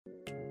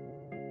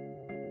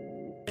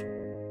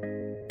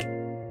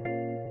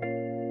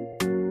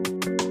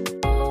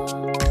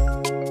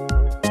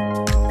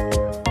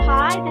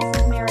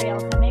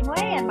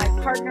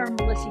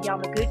Melissa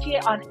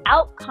Yamaguchi on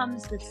Out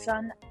Comes the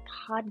Sun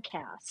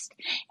podcast.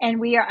 And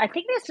we are, I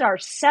think this is our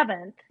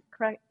 7th,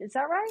 correct? Is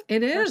that right?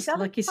 It is.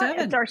 Lucky 7.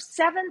 It's our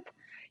 7th.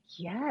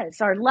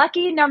 Yes, our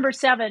lucky number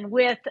 7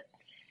 with,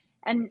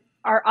 and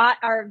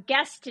our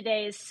guest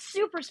today is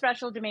super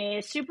special to me,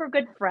 a super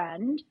good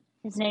friend.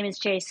 His name is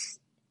Chase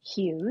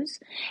Hughs,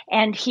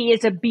 and he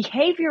is a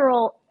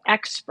behavioral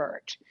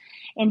expert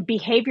in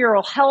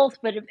behavioral health,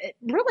 but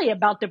really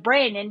about the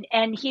brain.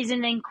 And he's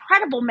an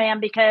incredible man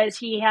because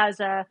he has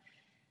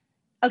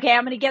I'm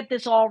going to get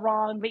this all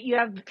wrong, but you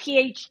have a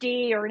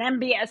PhD or an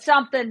MBA,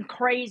 something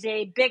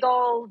crazy, big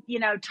old,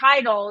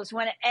 titles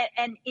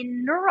and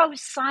in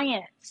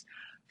neuroscience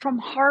from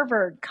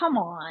Harvard. Come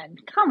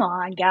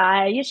on,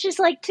 guy. It's just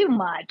like too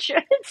much.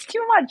 It's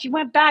too much. You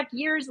went back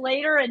years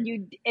later and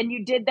you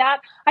did that.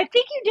 I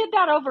think you did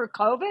that over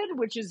COVID,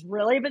 which is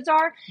really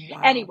bizarre.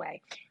 Wow. Anyway,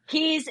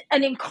 he's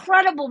an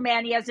incredible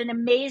man. He has an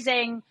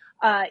amazing,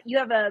 you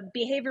have a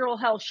behavioral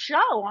health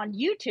show on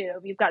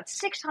YouTube. You've got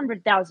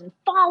 600,000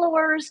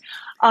 followers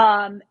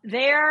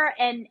there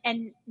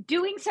and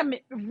doing some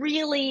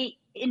really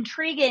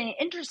intriguing,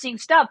 interesting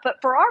stuff.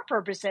 But for our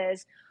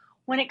purposes,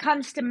 when it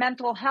comes to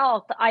mental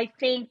health, I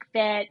think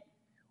that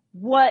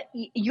what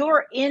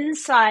your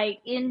insight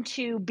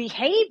into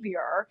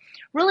behavior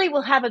really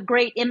will have a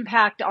great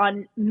impact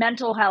on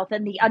mental health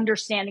and the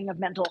understanding of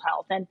mental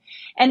health.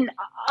 And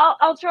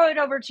I'll throw it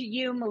over to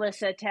you,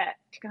 Melissa, to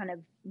kind of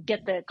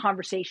get the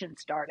conversation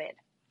started.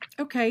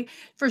 Okay.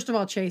 First of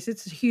all, Chase,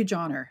 it's a huge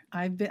honor.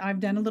 I've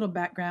done a little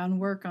background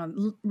work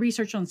on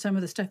research on some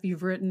of the stuff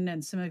you've written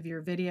and some of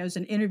your videos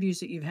and interviews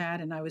that you've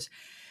had. And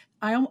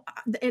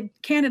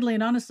candidly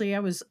and honestly, I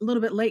was a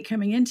little bit late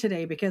coming in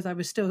today because I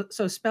was still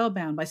so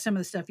spellbound by some of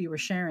the stuff you were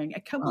sharing.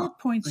 A couple of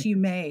points you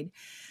made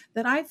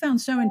that I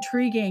found so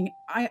intriguing.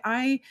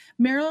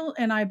 Meryl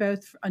and I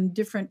both on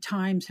different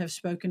times have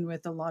spoken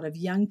with a lot of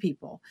young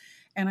people.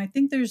 And I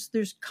think there's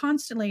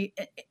constantly,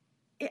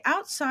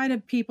 outside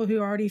of people who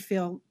already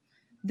feel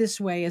this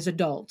way as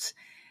adults,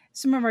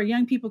 some of our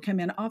young people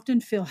come in often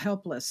feel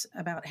helpless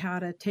about how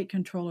to take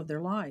control of their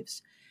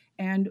lives.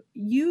 And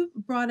you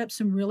brought up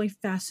some really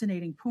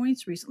fascinating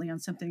points recently on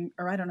something,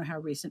 or I don't know how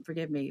recent,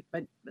 forgive me,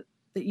 but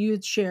that you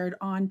had shared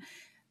on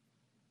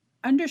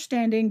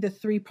understanding the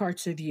 3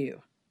 parts of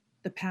you,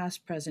 the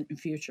past, present, and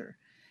future.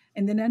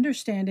 And then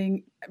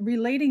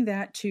relating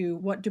that to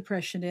what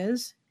depression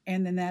is,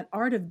 and then that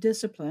art of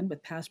discipline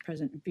with past,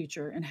 present, and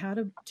future, and how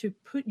to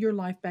put your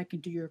life back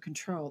into your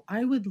control.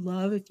 I would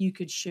love if you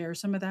could share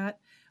some of that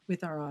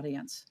with our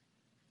audience.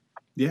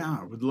 Yeah,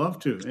 I would love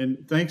to.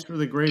 And thanks for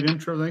the great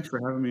intro. Thanks for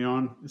having me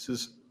on. This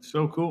is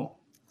so cool.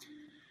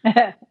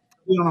 Being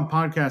on a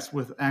podcast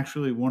with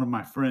actually one of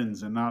my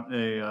friends and not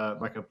a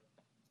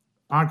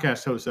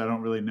podcast host I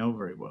don't really know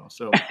very well.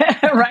 So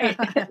right.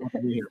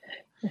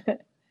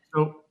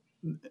 So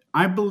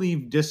I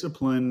believe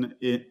discipline,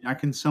 I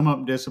can sum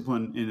up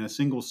discipline in a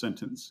single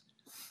sentence.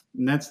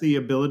 And that's the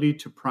ability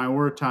to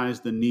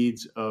prioritize the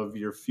needs of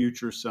your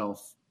future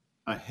self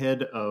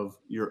ahead of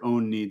your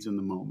own needs in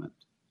the moment.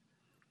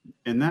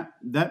 And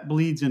that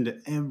bleeds into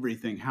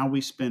everything, how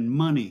we spend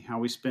money, how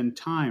we spend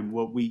time,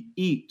 what we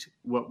eat,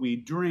 what we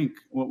drink,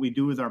 what we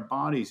do with our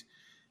bodies.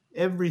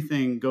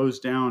 Everything goes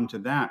down to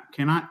that.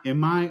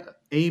 Am I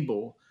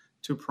able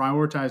to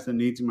prioritize the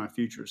needs of my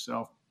future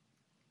self?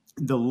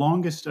 The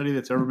longest study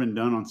that's ever been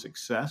done on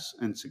success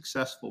and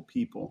successful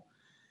people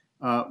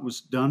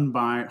was done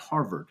by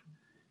Harvard.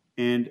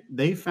 And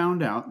they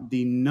found out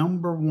the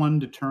number one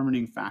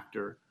determining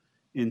factor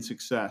in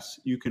success,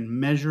 you can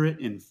measure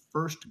it in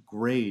first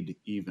grade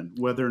even,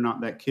 whether or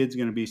not that kid's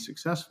going to be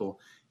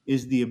successful,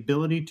 is the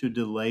ability to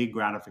delay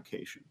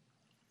gratification.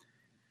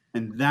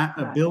 And that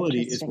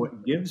ability is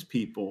what gives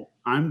people,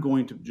 I'm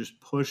going to just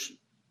push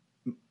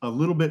a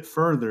little bit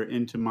further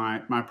into my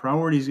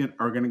priorities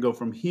are going to go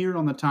from here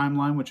on the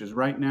timeline, which is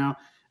right now.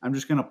 I'm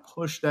just going to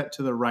push that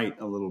to the right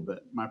a little bit.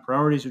 My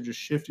priorities are just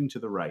shifting to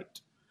the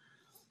right.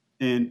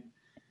 And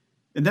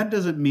that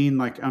doesn't mean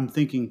like I'm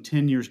thinking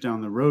 10 years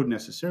down the road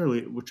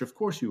necessarily, which of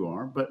course you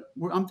are, but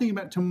I'm thinking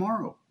about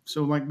tomorrow.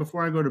 So like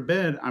before I go to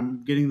bed,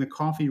 I'm getting the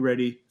coffee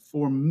ready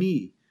for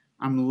me.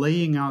 I'm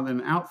laying out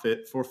an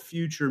outfit for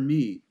future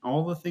me.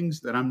 All the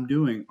things that I'm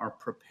doing are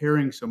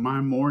preparing. So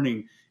my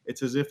morning,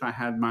 it's as if I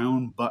had my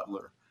own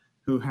butler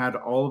who had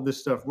all of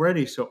this stuff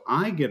ready. So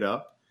I get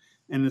up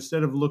and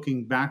instead of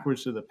looking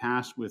backwards to the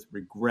past with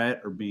regret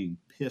or being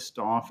pissed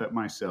off at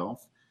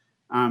myself,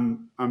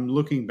 I'm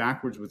looking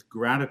backwards with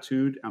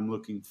gratitude. I'm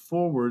looking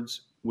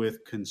forwards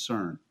with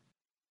concern.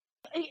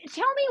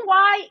 Tell me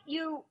why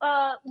you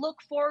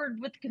look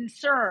forward with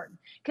concern,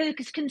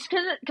 because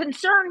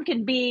concern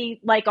can be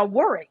like a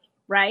worry,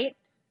 right?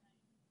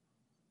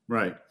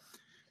 Right.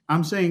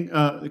 I'm saying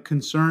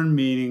concern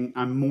meaning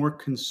I'm more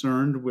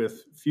concerned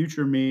with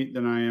future me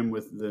than I am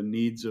with the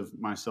needs of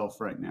myself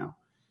right now.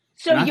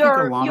 So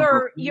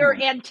you're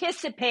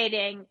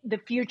anticipating the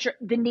future,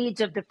 the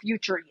needs of the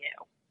future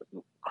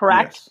you,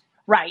 correct? Yes.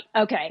 Right.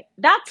 Okay.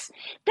 That's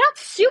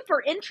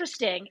super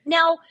interesting.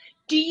 Now,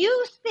 do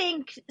you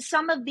think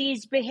some of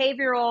these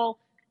behavioral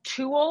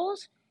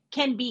tools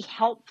can be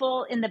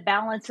helpful in the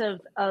balance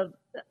of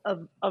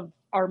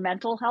our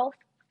mental health?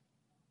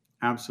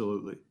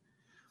 Absolutely.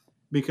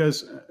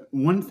 Because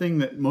one thing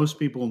that most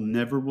people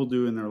never will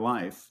do in their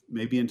life,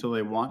 maybe until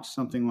they watch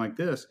something like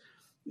this,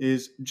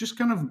 is just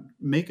kind of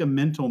make a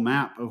mental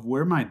map of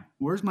where's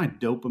my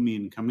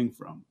dopamine coming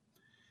from,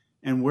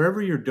 and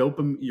wherever you're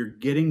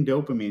getting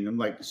dopamine, and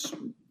like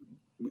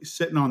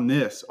sitting on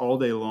this all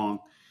day long,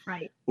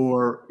 right?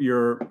 Or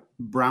you're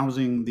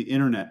browsing the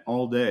internet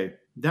all day,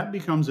 that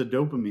becomes a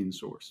dopamine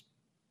source.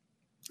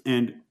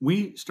 And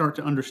we start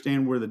to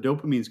understand where the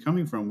dopamine is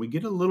coming from. We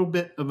get a little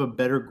bit of a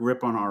better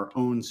grip on our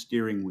own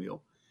steering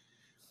wheel.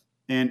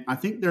 And I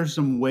think there's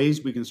some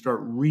ways we can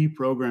start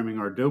reprogramming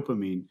our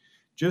dopamine.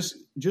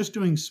 Just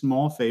doing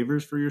small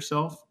favors for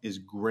yourself is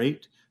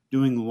great.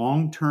 Doing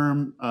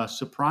long-term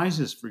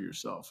surprises for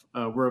yourself.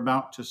 We're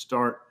about to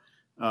start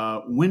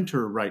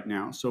winter right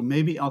now. So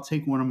maybe I'll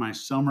take one of my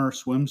summer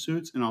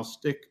swimsuits and I'll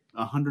stick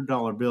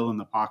 $100 bill in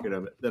the pocket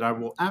of it that I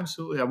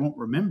won't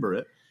remember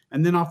it.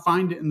 And then I'll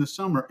find it in the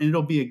summer and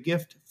it'll be a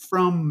gift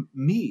from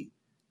me.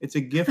 It's a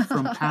gift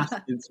from past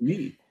it's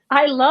me.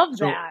 I love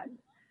that.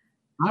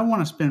 I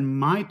want to spend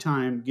my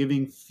time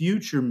giving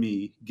future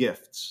me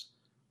gifts.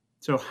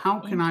 So how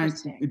can I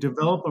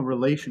develop a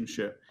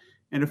relationship?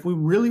 And if we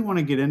really want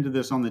to get into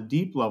this on the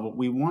deep level,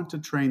 we want to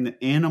train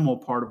the animal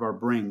part of our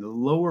brain, the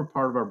lower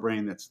part of our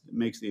brain that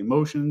makes the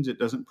emotions. It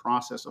doesn't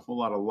process a whole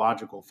lot of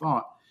logical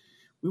thought.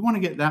 We want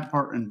to get that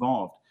part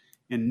involved.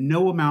 And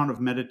no amount of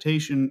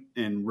meditation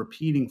and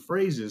repeating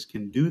phrases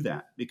can do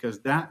that,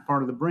 because that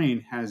part of the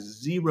brain has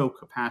zero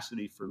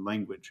capacity for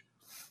language.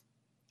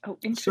 Oh,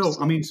 interesting. So,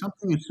 I mean,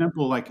 something as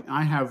simple like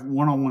I have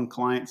one-on-one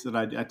clients that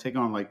I take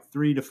on like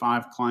 3 to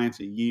 5 clients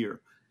a year.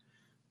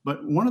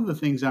 But one of the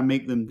things I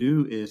make them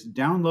do is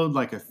download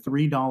like a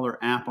 $3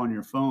 app on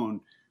your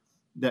phone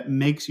that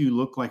makes you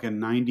look like a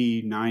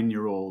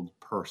 99-year-old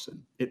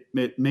person.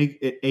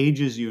 It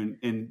ages you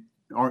and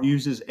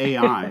uses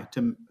AI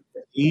to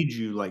age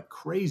you like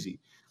crazy.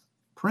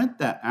 Print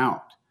that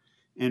out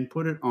and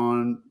put it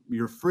on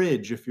your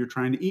fridge if you're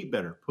trying to eat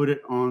better. Put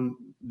it on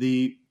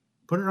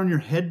your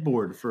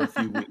headboard for a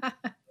few weeks.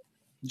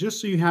 Just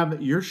so you have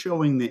it, you're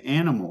showing the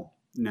animal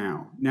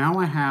now. Now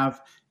I have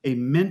a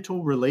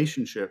mental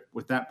relationship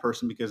with that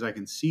person because I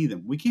can see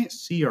them. We can't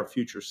see our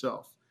future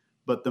self.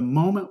 But the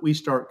moment we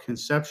start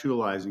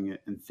conceptualizing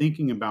it and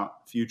thinking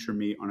about future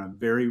me on a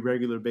very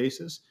regular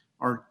basis,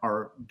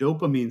 our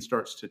dopamine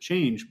starts to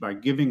change by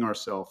giving our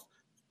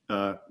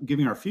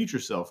future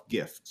self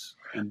gifts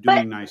and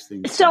doing nice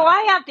things. So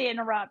I have to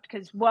interrupt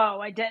because,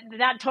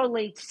 that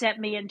totally sent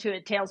me into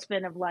a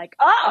tailspin of like,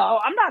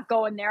 I'm not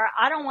going there.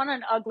 I don't want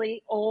an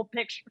ugly old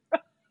picture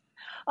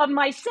of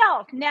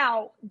myself.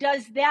 Now,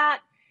 does that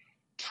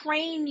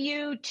train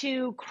you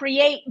to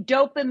create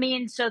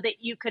dopamine so that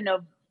you can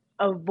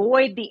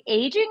avoid the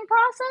aging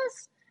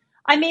process?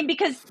 I mean,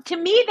 because to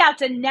me,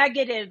 that's a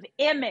negative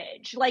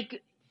image.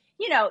 Like,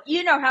 you know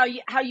how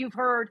you've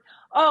heard,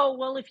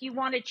 if you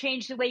want to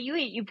change the way you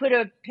eat, you put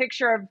a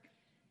picture of,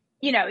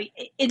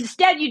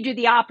 instead you do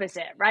the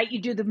opposite, right? You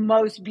do the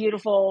most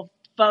beautiful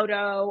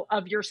photo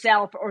of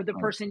yourself or the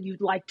person you'd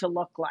like to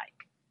look like.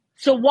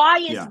 So why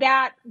is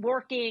that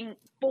working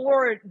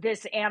for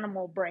this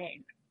animal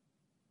brain?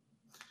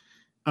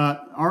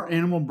 Our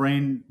animal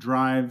brain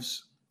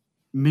drives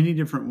many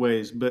different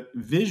ways, but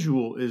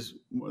visual is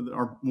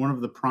one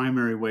of the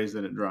primary ways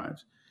that it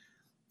drives.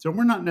 So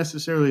we're not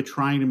necessarily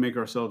trying to make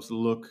ourselves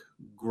look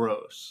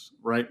gross,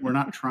 right? We're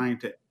not trying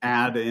to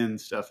add in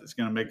stuff that's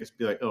going to make us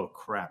be like, oh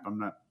crap,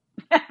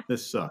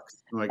 this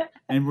sucks.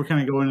 And we're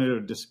kind of going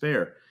into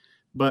despair.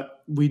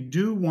 But we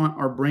do want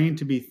our brain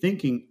to be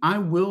thinking, I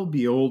will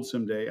be old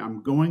someday.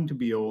 I'm going to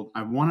be old.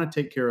 I want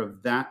to take care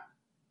of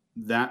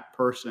that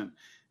person.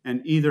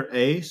 And either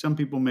A, some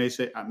people may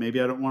say,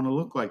 maybe I don't want to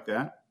look like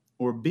that.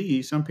 Or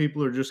B, some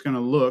people are just going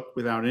to look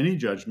without any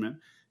judgment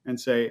and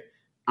say,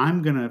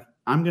 I'm going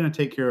to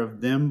take care of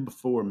them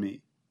before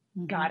me.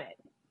 Got it.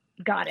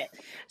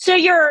 So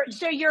you're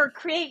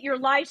create your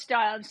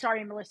lifestyle. I'm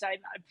sorry, Melissa. I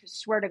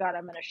swear to God,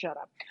 I'm going to shut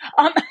up.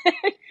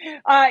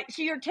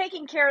 So you're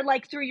taking care,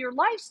 like through your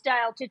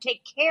lifestyle, to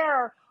take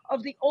care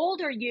of the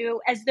older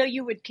you as though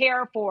you would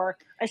care for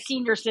a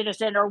senior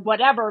citizen or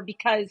whatever,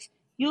 because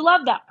you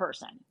love that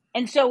person.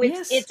 And so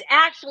it's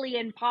actually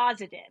in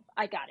positive.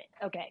 I got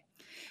it. Okay.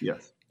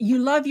 Yes. You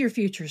love your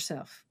future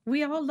self.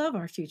 We all love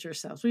our future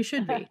selves. We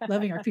should be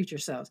loving our future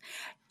selves.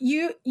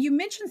 You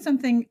mentioned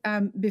something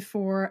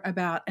before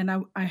about, and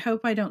I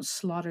hope I don't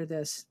slaughter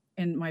this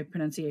in my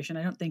pronunciation.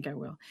 I don't think I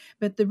will,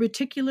 but the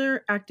reticular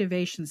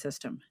activation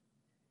system.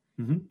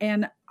 Mm-hmm.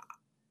 And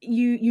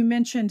you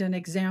mentioned an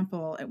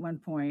example at one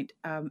point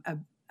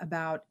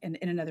about in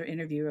another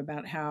interview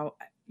about how,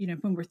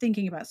 when we're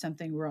thinking about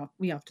something,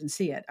 we often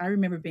see it. I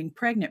remember being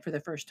pregnant for the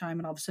first time,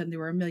 and all of a sudden there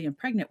were 1 million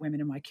pregnant women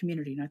in my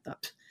community, and I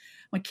thought,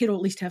 my kid will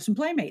at least have some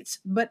playmates.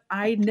 But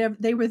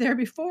they were there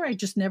before. I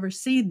just never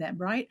seen them,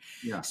 right?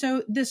 Yeah.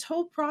 So this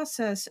whole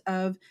process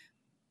of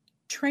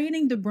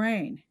training the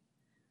brain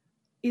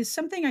is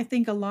something I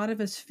think a lot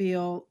of us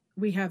feel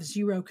we have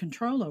zero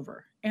control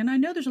over. And I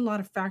know there's a lot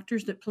of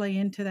factors that play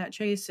into that,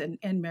 Chase and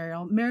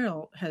Meryl.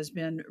 Meryl has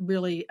been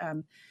really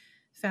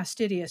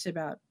fastidious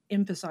about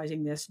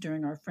emphasizing this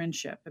during our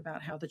friendship,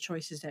 about how the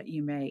choices that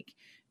you make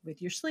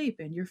with your sleep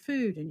and your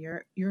food and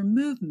your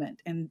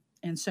movement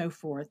and so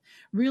forth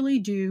really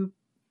do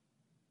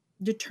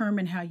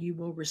determine how you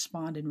will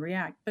respond and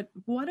react. But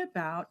what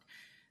about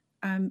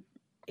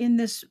in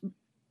this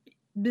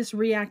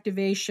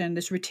reactivation,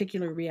 this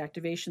reticular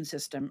reactivation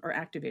system or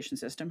activation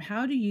system?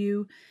 How do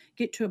you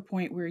get to a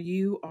point where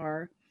you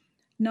are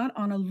not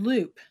on a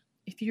loop?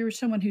 If you're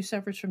someone who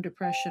suffers from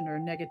depression or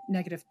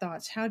negative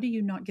thoughts, how do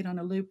you not get on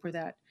a loop where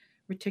that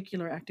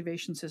reticular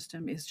activation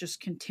system is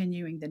just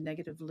continuing the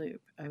negative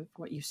loop of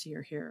what you see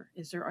or hear?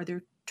 Are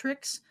there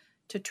tricks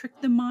to trick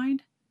the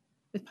mind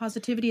with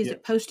positivity? Is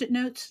it Post-it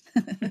notes?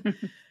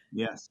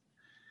 Yes.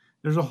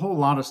 There's a whole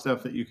lot of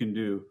stuff that you can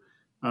do.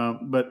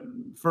 But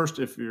first,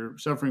 if you're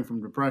suffering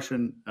from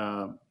depression,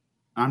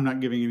 I'm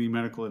not giving any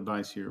medical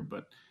advice here,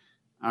 but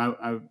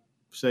I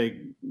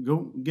say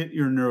go get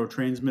your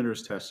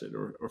neurotransmitters tested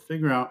or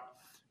figure out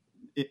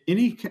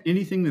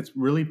anything that's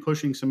really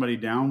pushing somebody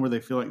down where they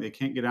feel like they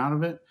can't get out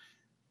of it.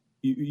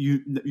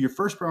 Your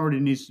first priority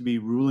needs to be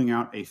ruling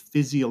out a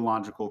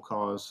physiological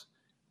cause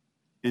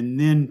and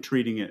then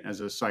treating it as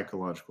a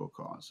psychological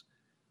cause.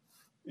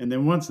 And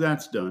then once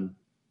that's done,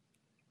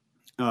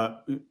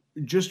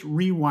 just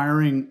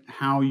rewiring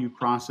how you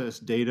process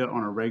data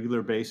on a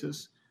regular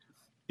basis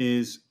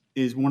is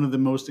one of the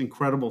most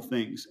incredible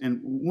things. And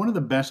one of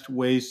the best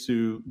ways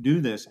to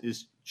do this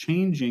is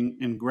changing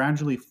and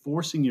gradually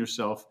forcing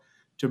yourself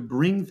to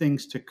bring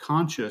things to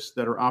conscious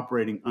that are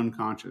operating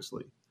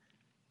unconsciously.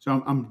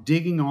 So I'm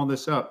digging all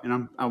this up,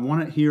 and I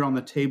want it here on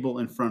the table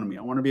in front of me.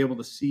 I want to be able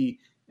to see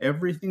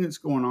everything that's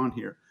going on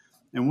here.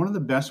 And one of the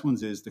best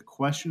ones is the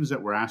questions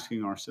that we're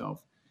asking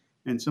ourselves.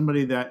 And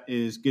somebody that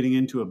is getting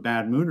into a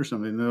bad mood or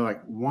something, they're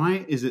like,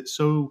 why is it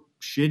so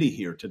shitty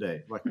here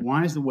today? Like,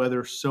 why is the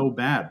weather so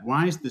bad?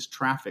 Why is this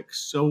traffic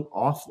so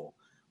awful?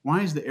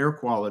 Why is the air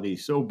quality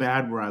so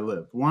bad where I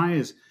live?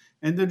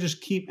 And they'll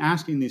just keep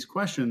asking these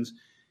questions.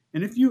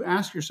 And if you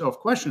ask yourself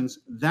questions,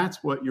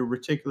 that's what your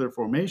reticular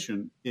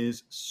formation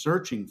is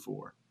searching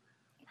for.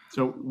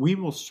 So we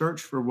will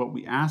search for what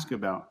we ask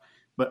about.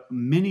 But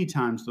many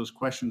times those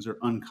questions are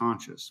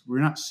unconscious. We're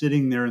not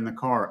sitting there in the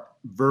car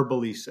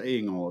verbally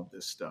saying all of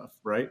this stuff,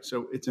 right?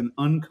 So it's an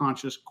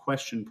unconscious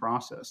question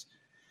process.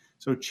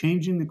 So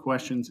changing the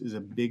questions is a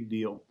big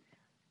deal.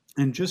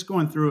 And just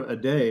going through a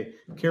day,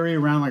 carry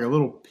around like a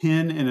little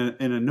pen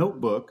and a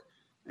notebook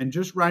and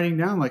just writing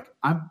down, like,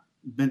 I've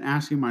been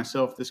asking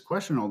myself this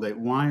question all day.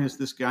 Why is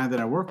this guy that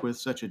I work with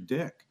such a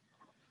dick?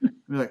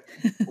 Like,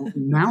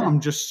 now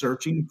I'm just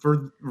searching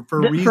for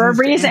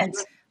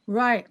reasons.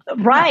 Right.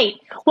 Right.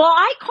 Well,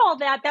 I call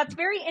that's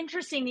very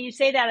interesting that you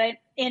say that.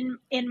 In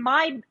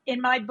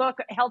my book,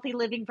 Healthy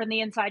Living from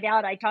the Inside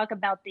Out, I talk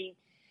about the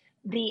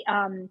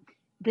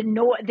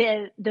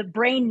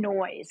brain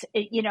noise,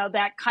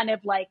 that kind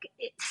of like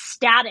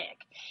static.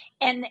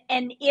 And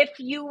if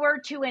you were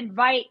to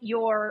invite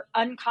your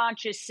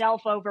unconscious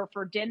self over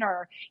for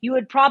dinner, you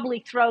would probably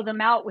throw them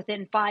out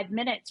within 5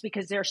 minutes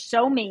because they're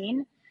so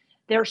mean.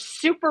 They're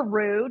super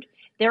rude.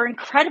 They're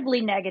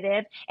incredibly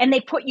negative, and they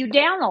put you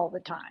down all the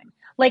time.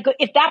 Like,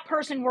 if that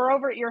person were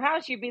over at your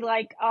house, you'd be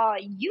like,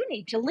 you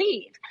need to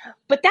leave.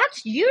 But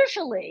that's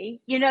usually,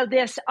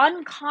 this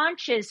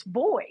unconscious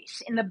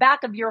voice in the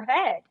back of your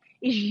head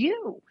is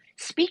you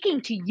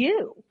speaking to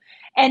you.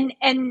 And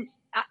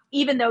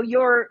even though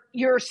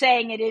you're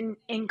saying it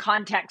in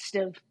context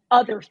of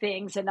other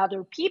things and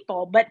other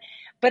people, but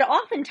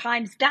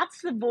oftentimes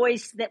that's the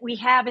voice that we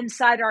have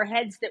inside our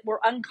heads that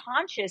we're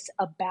unconscious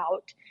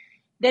about,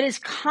 that is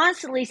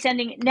constantly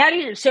sending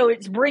negative. So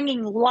it's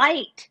bringing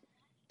light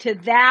to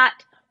that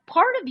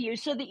part of you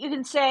so that you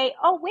can say,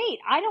 oh, wait,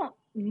 I don't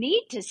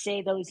need to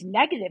say those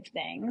negative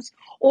things.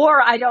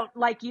 Or I don't,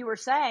 like you were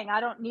saying,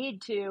 I don't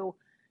need to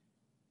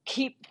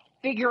keep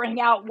figuring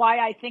out why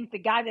I think the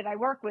guy that I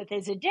work with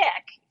is a dick,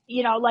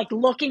 like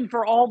looking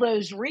for all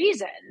those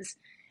reasons.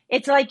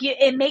 It's like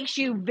it makes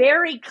you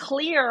very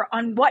clear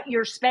on what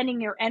you're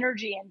spending your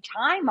energy and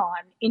time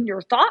on in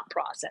your thought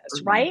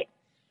process, right?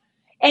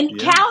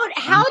 And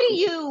how do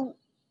you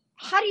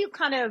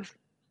kind of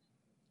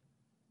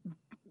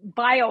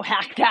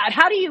biohack that?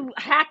 How do you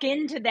hack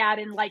into that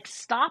and like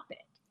stop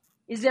it?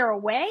 Is there a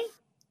way?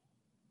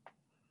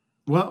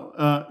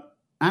 Well,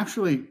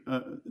 actually,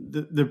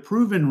 the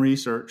proven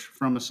research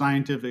from a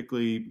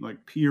scientifically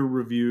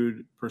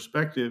peer-reviewed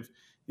perspective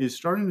is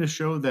starting to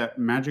show that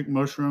magic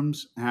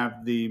mushrooms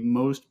have the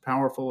most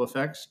powerful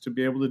effects to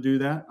be able to do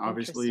that.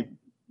 Obviously,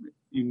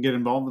 you can get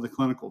involved with a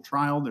clinical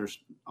trial. There's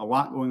a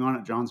lot going on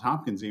at Johns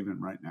Hopkins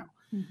even right now.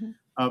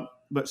 Mm-hmm.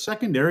 But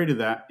secondary to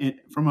that,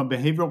 from a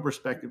behavioral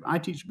perspective, I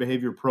teach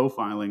behavior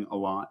profiling a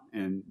lot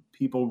and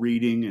people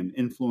reading and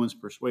influence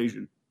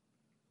persuasion.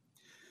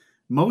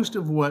 Most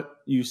of what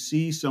you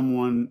see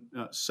someone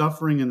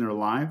suffering in their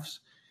lives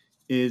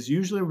is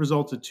usually a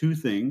result of two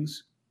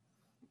things.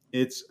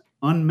 It's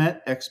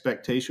unmet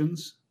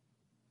expectations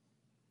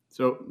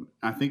So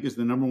I think is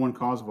the number one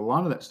cause of a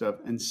lot of that stuff.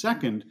 And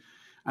second,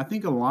 I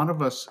think a lot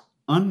of us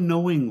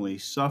unknowingly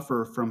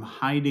suffer from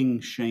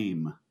hiding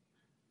shame.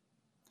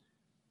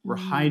 We're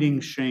hiding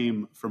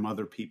shame from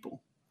other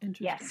people.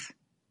 Interesting. Yes.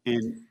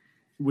 And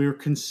we're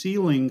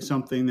concealing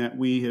something that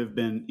we have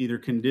been either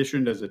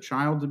conditioned as a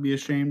child to be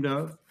ashamed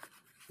of,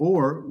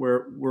 or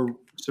we're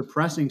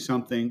suppressing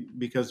something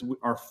because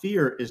our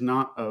fear is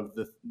not of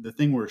the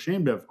thing we're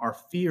ashamed of. Our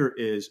fear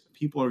is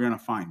people are going to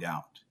find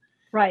out.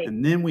 Right.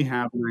 And then we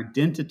have an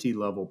identity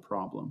level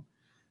problem.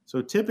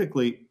 So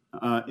typically,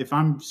 if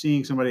I'm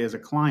seeing somebody as a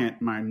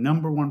client, my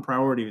number one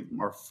priority,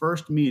 our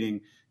first meeting,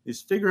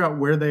 is figure out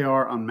where they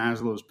are on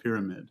Maslow's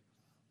pyramid.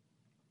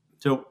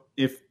 So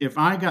if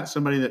I got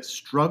somebody that's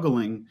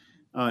struggling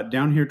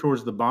down here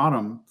towards the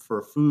bottom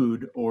for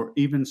food or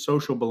even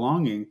social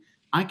belonging,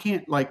 I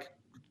can't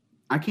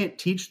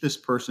teach this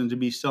person to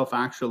be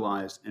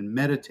self-actualized and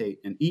meditate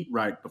and eat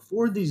right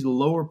before these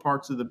lower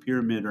parts of the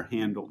pyramid are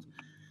handled.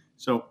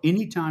 So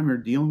anytime you're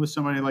dealing with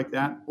somebody like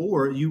that,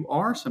 or you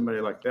are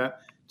somebody like that,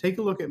 take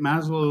a look at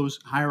Maslow's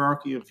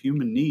hierarchy of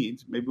human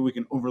needs. Maybe we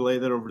can overlay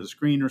that over the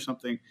screen or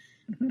something.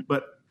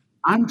 But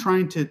I'm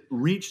trying to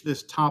reach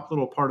this top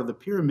little part of the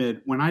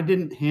pyramid when I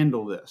didn't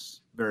handle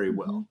this very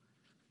well.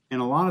 And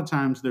a lot of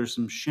times there's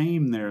some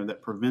shame there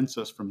that prevents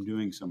us from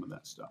doing some of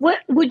that stuff. What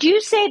would you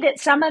say that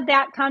some of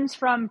that comes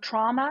from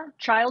trauma,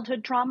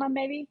 childhood trauma,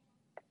 maybe?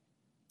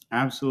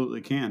 Absolutely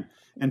can.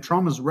 And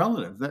trauma is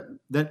relative.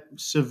 That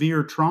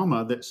severe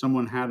trauma that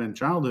someone had in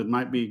childhood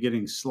might be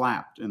getting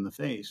slapped in the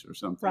face or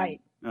something,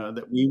 right,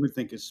 that we would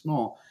think is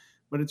small,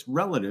 but it's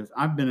relative.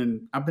 I've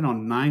been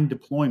on 9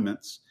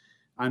 deployments.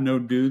 I know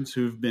dudes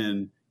who've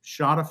been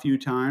shot a few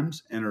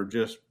times and are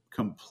just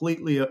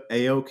completely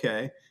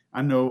A-okay.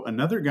 I know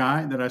another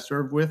guy that I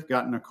served with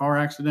got in a car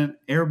accident,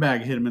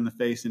 airbag hit him in the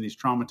face, and he's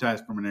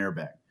traumatized from an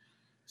airbag.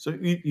 So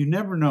you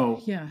never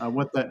know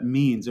what that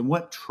means and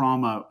what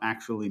trauma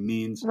actually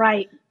means.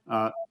 Right.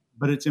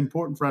 But it's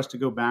important for us to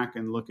go back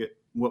and look at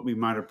what we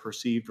might have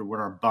perceived or what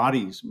our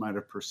bodies might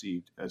have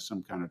perceived as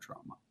some kind of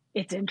trauma.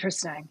 It's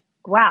interesting.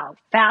 Wow.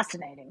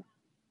 Fascinating.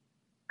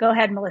 Go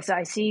ahead, Melissa.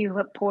 I see you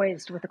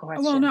poised with a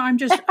question. Well, no, I'm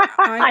just,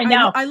 I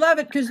know. I love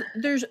it because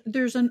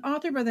there's an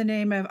author by the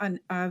name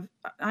of,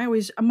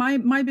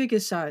 my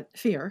biggest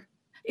fear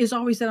is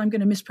always that I'm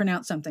going to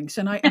mispronounce something.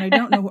 So, I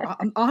don't know.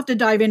 I'll have to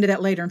dive into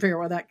that later and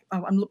figure out that.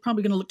 I'm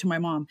probably going to look to my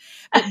mom.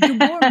 But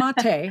Gabor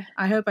Mate,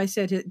 I hope I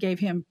gave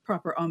him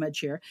proper homage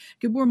here.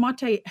 Gabor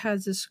Mate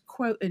has this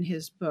quote in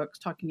his books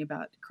talking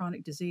about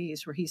chronic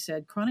disease, where he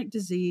said, "Chronic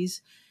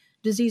diseases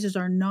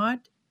are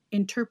not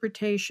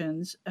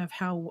interpretations of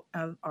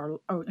are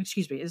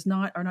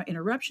not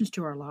interruptions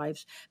to our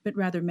lives, but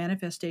rather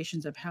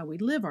manifestations of how we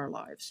live our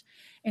lives."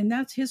 And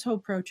that's his whole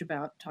approach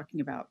about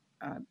talking about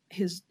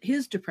his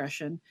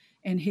depression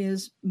and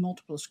his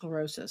multiple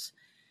sclerosis.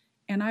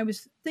 And I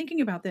was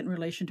thinking about that in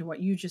relation to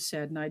what you just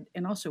said,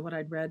 and also what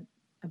I'd read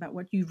about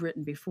what you've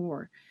written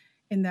before,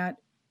 in that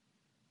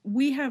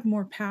we have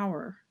more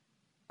power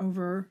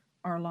over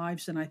our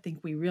lives than I think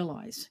we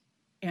realize.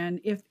 And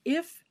if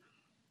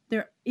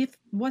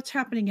what's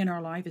happening in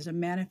our life is a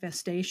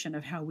manifestation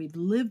of how we've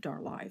lived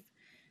our life,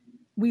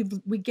 we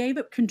gave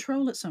up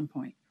control at some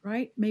point,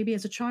 right? Maybe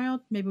as a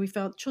child, maybe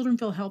children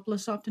feel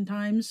helpless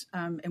oftentimes,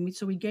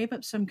 so we gave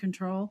up some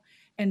control,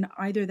 and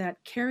either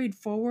that carried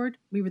forward,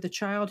 we were the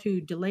child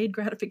who delayed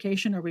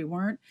gratification, or we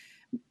weren't.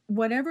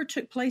 Whatever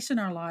took place in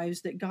our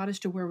lives that got us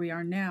to where we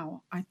are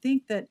now, I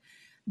think that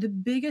the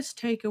biggest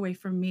takeaway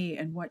from me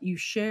and what you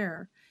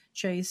share,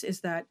 Chase,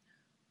 is that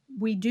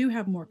we do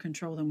have more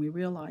control than we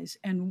realize.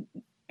 And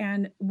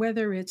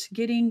whether it's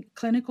getting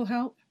clinical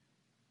help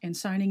and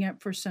signing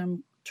up for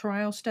some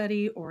trial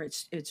study, or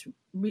it's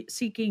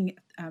seeking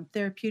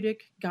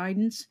therapeutic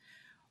guidance,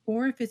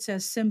 or if it's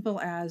as simple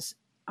as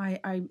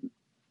I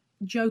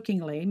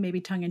jokingly, maybe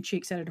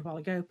tongue-in-cheek, said it a while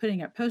ago,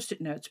 putting up Post-it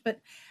notes.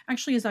 But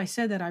actually, as I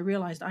said that, I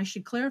realized I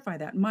should clarify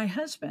that. My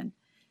husband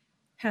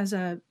has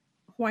a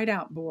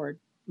whiteout board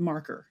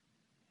marker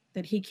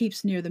that he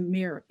keeps near the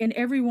mirror in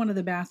every one of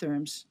the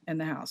bathrooms in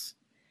the house.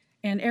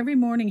 And every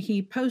morning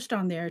he posts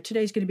on there,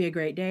 "Today's going to be a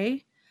great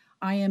day.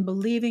 I am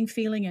believing,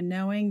 feeling, and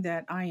knowing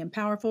that I am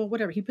powerful,"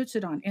 whatever. He puts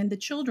it on. And the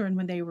children,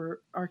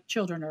 our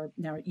children are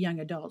now young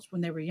adults.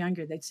 When they were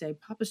younger, they'd say,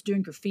 "Papa's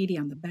doing graffiti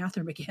on the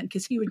bathroom again,"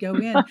 because he would go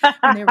in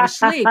when they were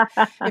asleep.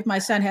 If my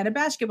son had a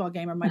basketball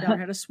game or my daughter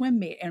had a swim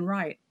meet, and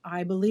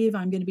I believe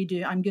I'm going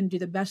to do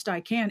the best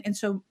I can. And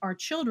so our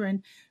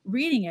children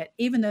reading it,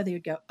 even though they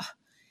would go, "Oh,"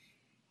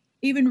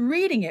 even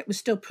reading it was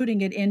still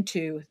putting it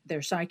into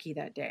their psyche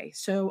that day.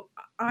 So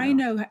I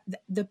know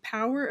the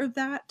power of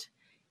that.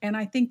 And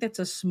I think that's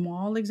a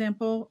small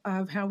example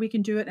of how we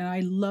can do it. And I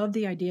love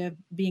the idea of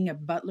being a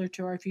butler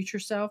to our future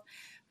self.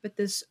 But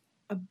this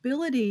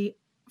ability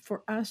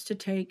for us to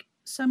take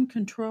some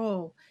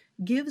control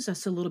gives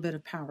us a little bit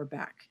of power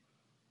back.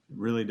 It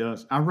really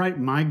does. I write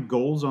my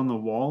goals on the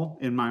wall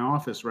in my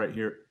office right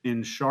here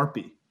in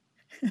Sharpie.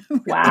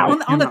 Wow.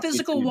 on the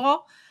physical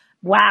wall?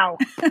 Wow.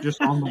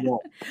 just on the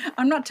wall.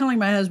 I'm not telling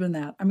my husband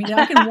that. I mean,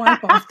 I can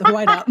wipe off the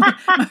whiteout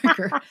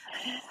marker.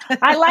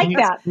 I like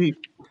that.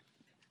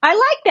 I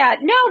like that.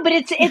 No, but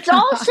it's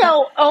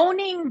also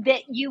owning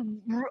that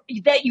you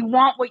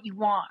want what you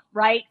want,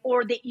 right?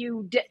 Or that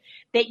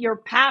that your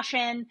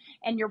passion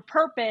and your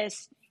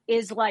purpose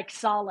is like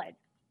solid.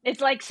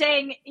 It's like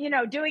saying,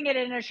 doing it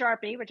in a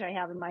Sharpie, which I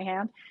have in my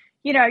hand.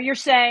 You're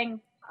saying,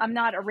 I'm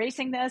not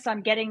erasing this.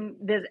 I'm getting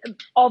this.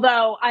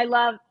 Although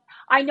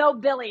I know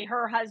Billy,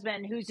 her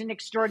husband, who's an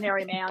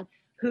extraordinary man,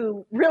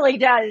 who really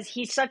does.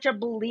 He's such a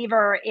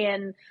believer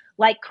in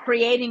like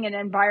creating an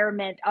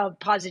environment of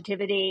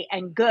positivity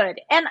and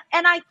good. And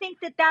I think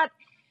that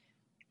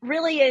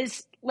really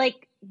is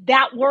like,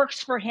 that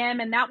works for him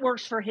and that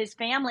works for his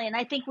family. And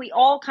I think we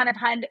all kind of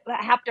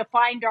have to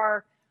find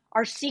our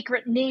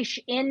secret niche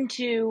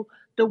into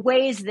the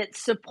ways that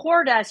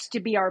support us to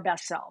be our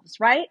best selves,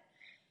 right?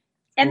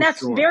 And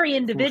that's very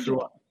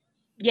individual.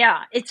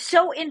 Yeah, it's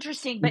so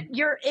interesting, but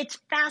it's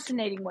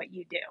fascinating what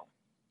you do.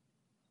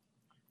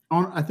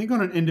 I think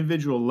on an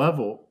individual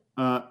level,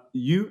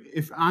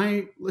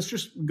 let's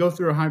just go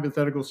through a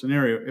hypothetical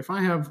scenario. If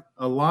I have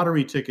a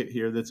lottery ticket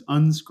here that's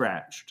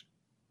unscratched,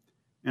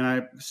 and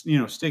I,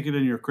 stick it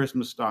in your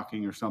Christmas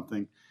stocking or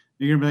something,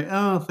 you're gonna be like,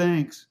 "Oh,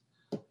 thanks,"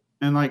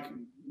 and like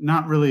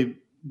not really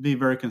be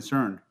very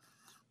concerned.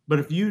 But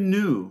if you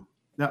knew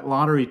that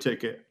lottery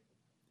ticket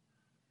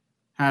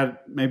had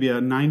maybe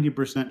a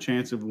 90%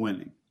 chance of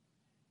winning,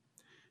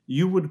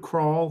 you would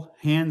crawl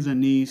hands and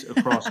knees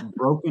across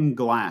broken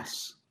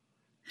glass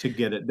to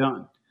get it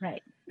done.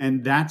 Right.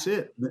 And that's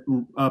it.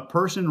 A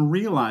person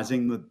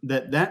realizing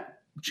that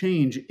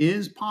change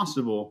is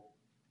possible,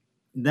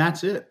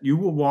 that's it. You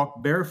will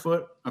walk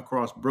barefoot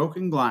across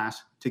broken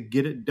glass to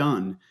get it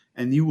done,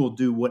 and you will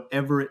do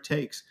whatever it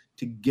takes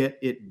to get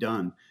it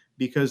done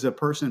because the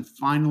person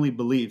finally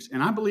believes.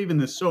 And I believe in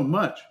this so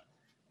much.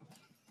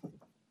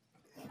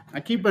 I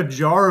keep a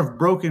jar of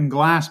broken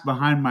glass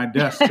behind my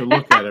desk to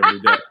look at every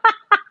day.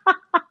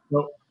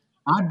 So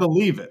I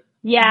believe it.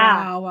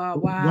 Yeah.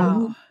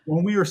 Wow.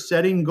 When we are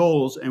setting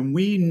goals and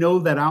we know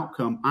that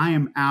outcome, I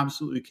am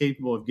absolutely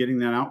capable of getting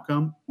that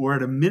outcome, or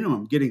at a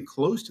minimum, getting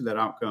close to that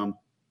outcome.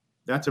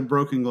 That's a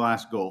broken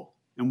glass goal.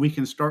 And we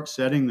can start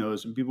setting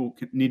those, and people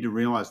need to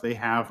realize they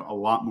have a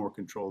lot more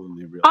control than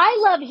they realize. I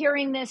love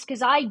hearing this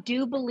because I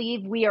do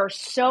believe we are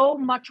so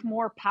much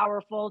more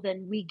powerful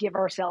than we give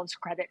ourselves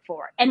credit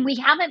for. And we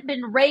haven't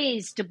been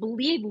raised to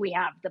believe we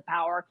have the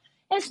power.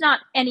 It's not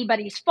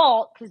anybody's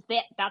fault because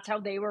that's how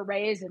they were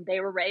raised, and they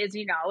were raised,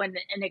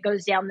 and it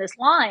goes down this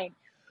line.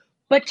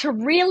 But to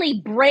really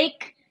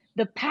break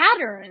the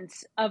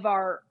patterns of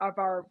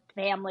our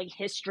family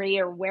history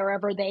or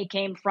wherever they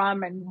came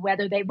from, and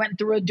whether they went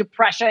through a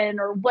depression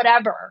or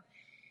whatever,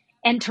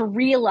 and to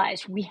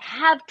realize we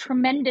have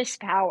tremendous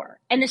power.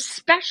 And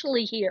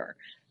especially here,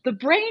 the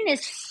brain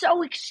is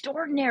so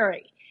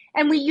extraordinary,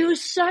 and we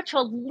use such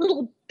a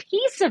little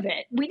piece of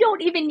it. We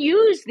don't even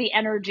use the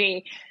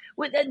energy.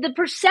 The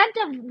percent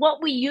of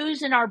what we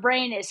use in our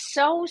brain is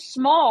so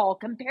small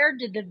compared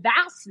to the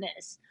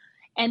vastness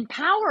and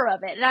power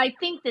of it. And I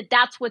think that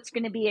that's what's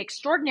going to be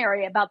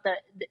extraordinary about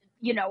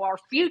our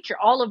future,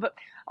 all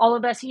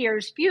of us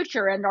here's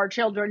future and our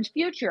children's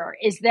future,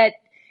 is that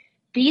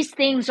these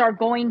things are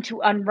going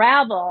to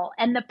unravel,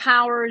 and the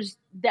powers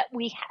that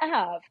we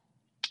have,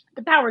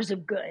 the powers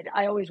of good.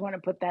 I always want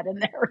to put that in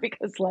there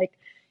because I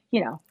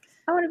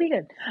want to be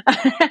good.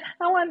 I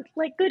want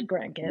good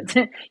grandkids,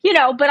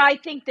 but I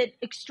think that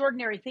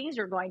extraordinary things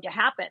are going to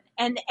happen.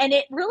 And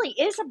it really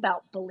is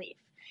about belief.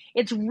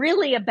 It's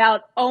really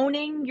about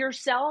owning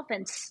yourself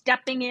and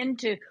stepping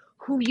into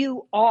who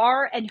you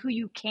are and who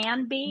you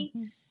can be,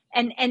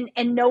 and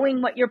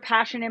knowing what your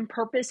passion and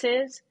purpose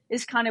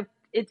is kind of,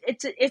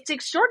 it's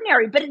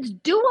extraordinary, but it's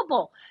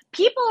doable.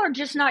 People are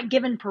just not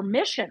given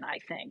permission, I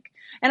think.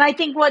 And I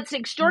think what's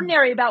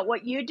extraordinary about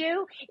what you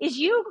do is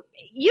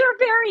you're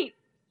very,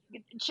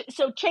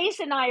 so Chase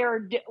and I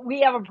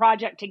we have a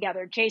project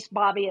together. Chase,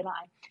 Bobby, and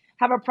I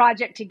have a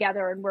project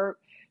together, and we're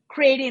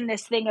creating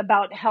this thing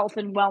about health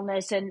and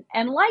wellness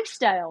and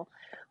lifestyle.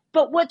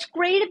 But what's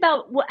great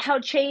about how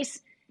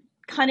Chase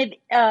kind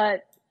of,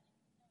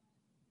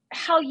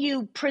 how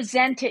you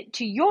present it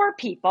to your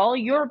people,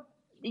 your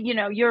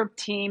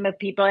team of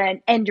people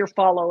and your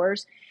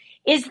followers,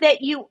 is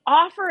that you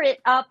offer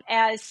it up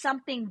as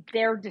something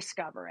they're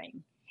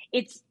discovering.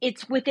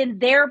 It's within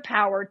their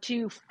power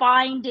to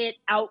find it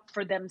out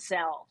for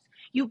themselves.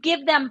 You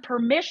give them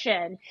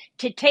permission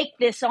to take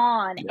this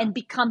on and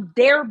become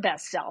their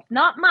best self,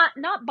 not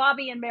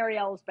Bobby and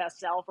Marielle's best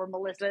self or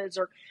Melissa's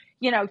or,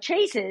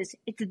 Chase's.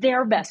 It's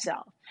their best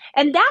self.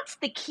 And that's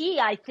the key,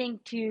 I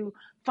think, to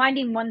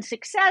finding one's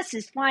success,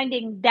 is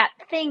finding that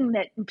thing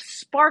that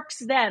sparks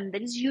them,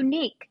 that is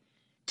unique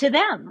to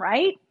them,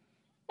 right?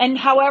 And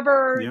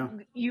however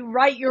you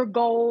write your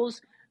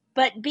goals,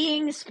 but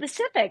being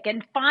specific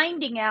and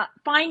finding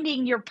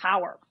your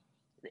power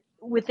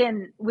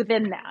within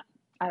that.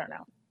 I don't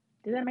know.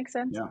 Does that make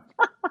sense? Yeah.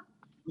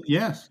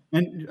 Yes.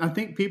 And I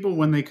think people,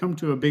 when they come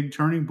to a big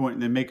turning point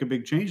and they make a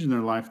big change in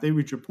their life, they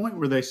reach a point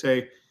where they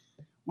say,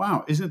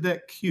 wow, isn't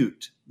that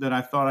cute that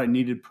I thought I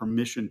needed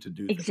permission to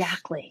do this?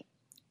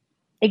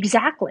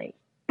 Exactly.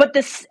 But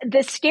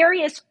the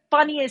scariest,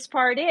 funniest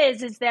part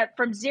is that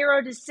from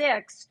 0 to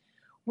 6,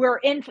 we're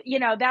in,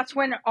 that's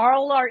when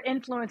all our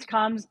influence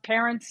comes.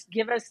 Parents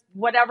give us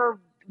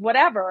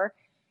whatever.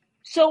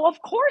 So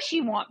of course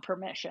you want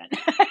permission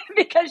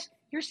because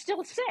you're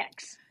still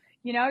 6.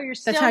 You're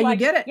still That's how you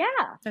get it. Yeah.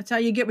 That's how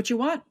you get what you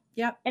want.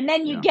 Yep. And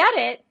then you get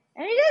it,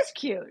 and it is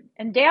cute.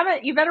 And damn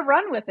it, you better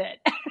run with it,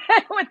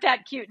 with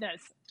that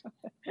cuteness.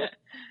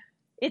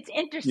 It's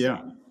interesting.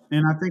 Yeah.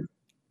 And I think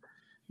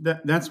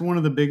that's one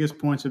of the biggest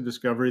points of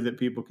discovery that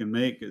people can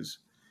make is,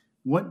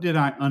 what did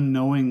I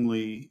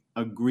unknowingly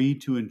agree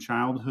to in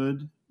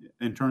childhood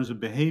in terms of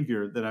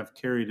behavior that I've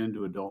carried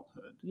into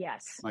adulthood?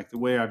 Yes. Like the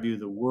way I view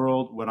the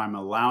world, what I'm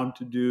allowed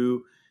to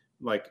do,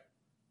 like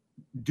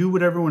do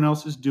what everyone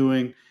else is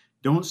doing.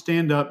 Don't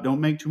stand up. Don't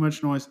make too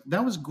much noise.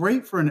 That was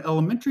great for an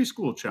elementary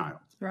school child.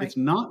 Right. It's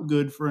not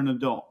good for an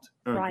adult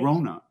or a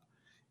grown up.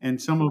 And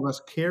some of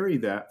us carry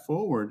that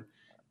forward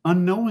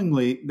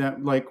unknowingly,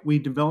 that like we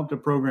developed a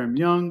program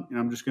young,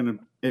 and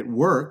it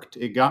worked.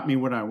 It got me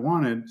what I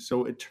wanted.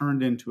 So it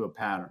turned into a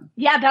pattern.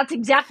 Yeah, that's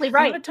exactly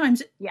right. A lot of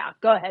times,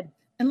 go ahead.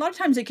 And a lot of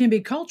times it can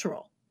be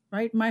cultural,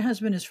 right? My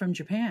husband is from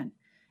Japan,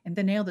 and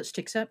the nail that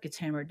sticks up gets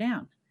hammered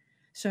down.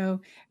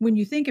 So when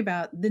you think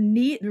about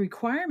the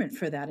requirement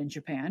for that in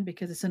Japan,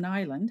 because it's an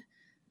island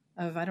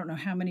of I don't know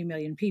how many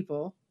million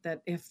people,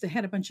 that if they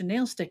had a bunch of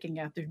nails sticking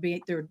out, it'd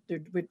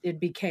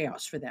be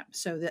chaos for them.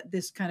 So that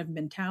this kind of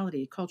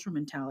mentality, cultural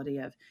mentality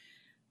of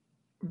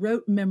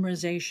rote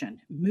memorization,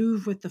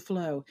 move with the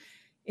flow,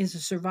 is a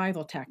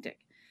survival tactic.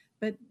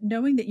 But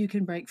knowing that you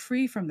can break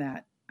free from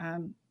that,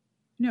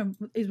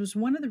 it was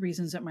one of the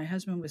reasons that my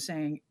husband was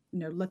saying,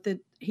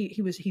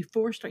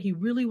 he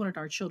really wanted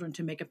our children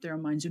to make up their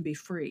own minds and be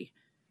free,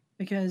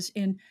 because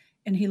and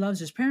he loves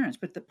his parents,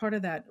 but the part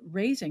of that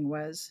raising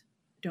was,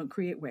 don't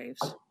create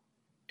waves,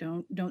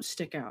 don't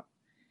stick out.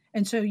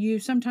 And so you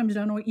sometimes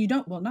don't know what you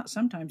don't, well, not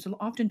sometimes,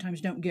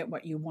 oftentimes don't get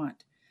what you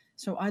want.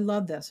 So I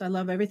love this. I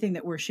love everything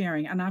that we're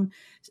sharing. And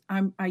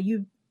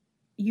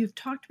you've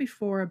talked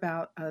before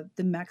about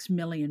the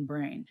Maximilian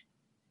brain.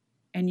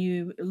 And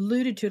you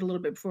alluded to it a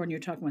little bit before, and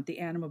you're talking about the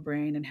animal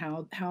brain and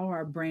how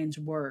our brains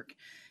work.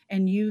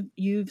 And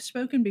you've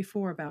spoken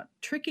before about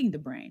tricking the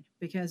brain,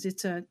 because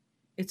it's a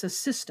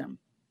system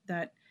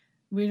that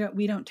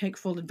we don't take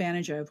full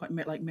advantage of,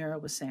 like Mara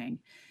was saying.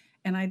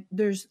 And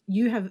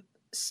you have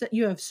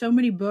so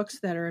many books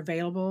that are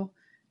available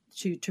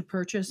to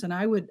purchase, and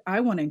I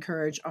want to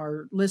encourage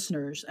our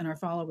listeners and our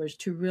followers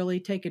to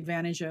really take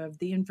advantage of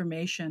the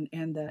information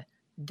and the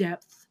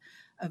depth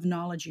of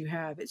knowledge you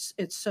have.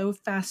 It's so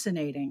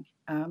fascinating.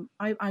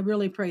 I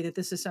really pray that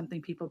this is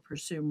something people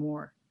pursue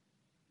more.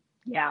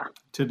 Yeah.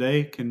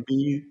 Today can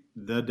be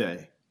the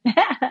day.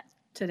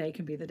 Today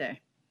can be the day.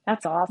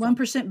 That's awesome.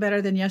 1%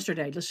 better than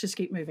yesterday. Let's just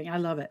keep moving. I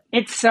love it.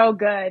 It's so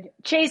good.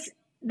 Chase,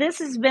 this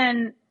has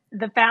been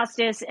the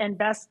fastest and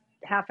best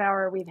half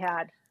hour we've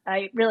had.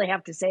 I really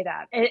have to say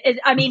that.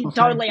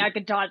 Totally, I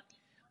could talk,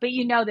 but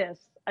this.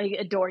 I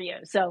adore you.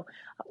 So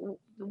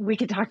we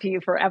could talk to you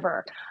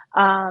forever.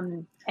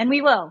 And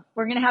we will.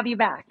 We're going to have you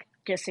back,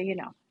 just so you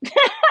know.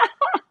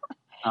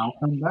 I'll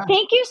come back.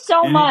 Thank you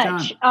so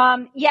Anytime.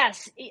 much.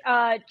 Yes,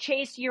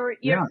 Chase,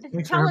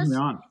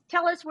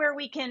 tell us where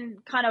we can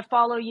kind of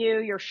follow you,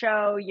 your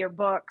show, your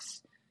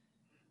books,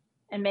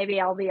 and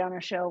maybe I'll be on a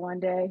show one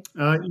day.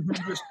 I'm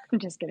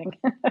just kidding.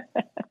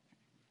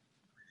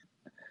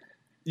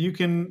 You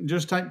can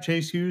just type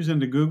Chase Hughs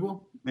into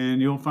Google,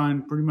 and you'll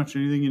find pretty much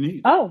anything you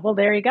need. Oh, well,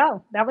 there you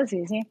go. That was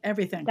easy.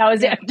 Everything. That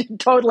was it.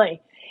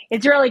 Totally.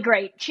 It's really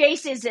great.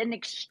 Chase is an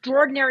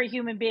extraordinary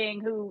human being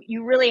who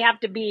you really have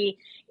to be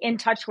in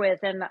touch with.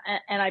 And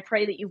I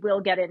pray that you will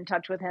get in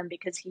touch with him,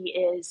 because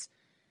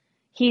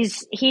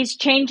he's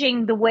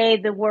changing the way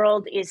the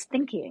world is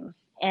thinking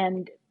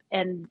and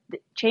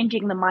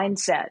changing the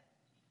mindset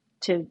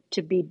to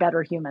be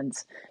better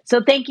humans.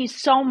 So thank you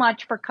so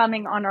much for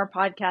coming on our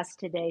podcast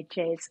today,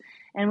 Chase.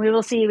 And we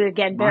will see you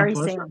again very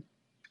soon.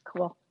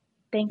 Cool.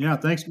 Thank you. Yeah.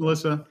 Thanks,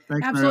 Melissa.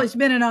 Thanks, Absolutely. Mary. It's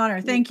been an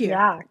honor. Thank you.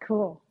 Yeah.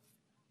 Cool.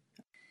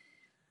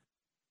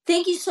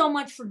 Thank you so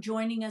much for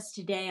joining us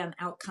today on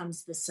Out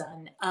Comes the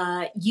Sun.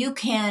 You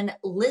can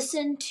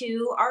listen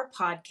to our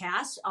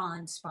podcast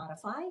on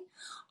Spotify,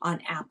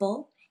 on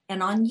Apple,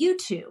 and on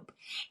YouTube.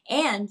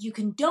 And you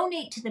can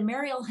donate to the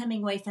Mariel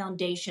Hemingway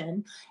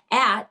Foundation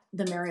at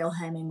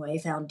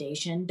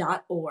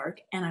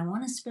theMarielHemingwayFoundation.org. And I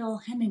want to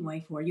spell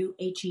Hemingway for you,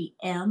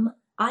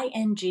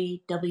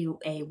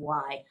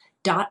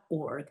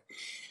 HEMINGWAY.org.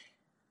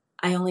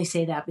 I only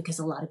say that because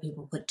a lot of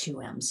people put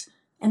 2 M's,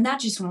 and that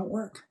just won't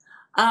work.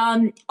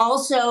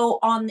 Also,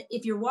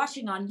 if you're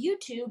watching on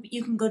YouTube,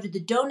 you can go to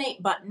the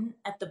donate button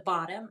at the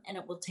bottom, and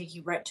it will take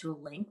you right to a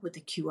link with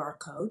a QR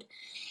code.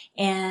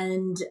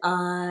 And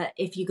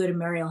if you go to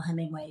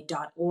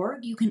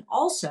marielhemingway.org, you can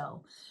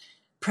also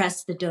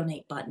press the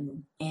donate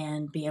button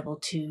and be able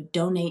to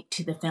donate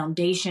to the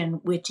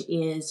foundation, which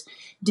is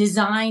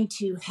designed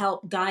to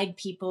help guide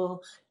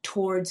people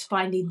towards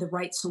finding the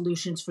right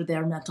solutions for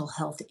their mental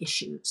health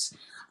issues.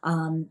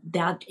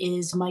 That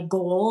is my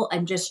goal.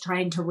 I'm just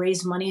trying to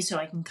raise money so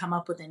I can come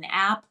up with an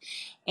app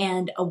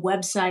and a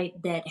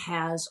website that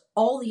has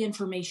all the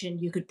information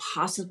you could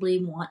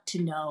possibly want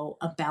to know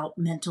about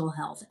mental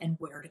health and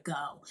where to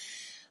go.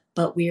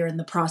 But we are in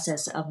the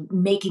process of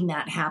making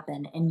that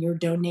happen, and your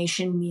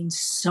donation means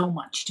so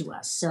much to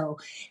us. So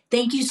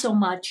thank you so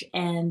much,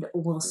 and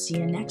we'll see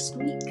you next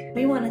week.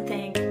 We want to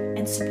thank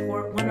and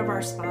support one of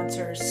our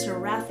sponsors,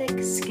 Seraphic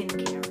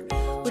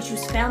Skincare, which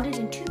was founded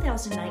in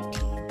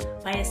 2019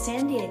 by a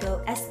San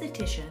Diego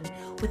esthetician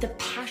with a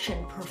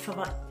passion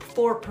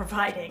for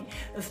providing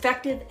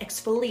effective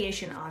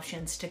exfoliation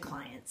options to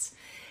clients.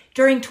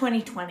 During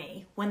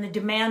 2020, when the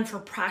demand for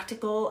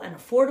practical and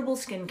affordable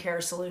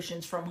skincare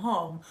solutions from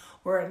home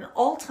were at an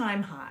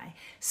all-time high,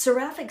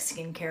 Seraphic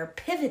Skincare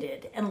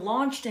pivoted and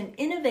launched an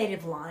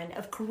innovative line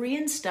of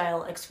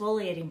Korean-style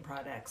exfoliating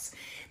products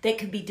that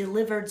could be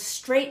delivered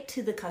straight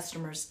to the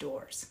customer's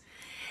doors.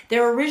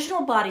 Their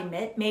original body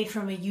mitt, made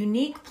from a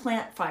unique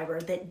plant fiber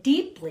that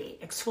deeply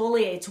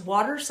exfoliates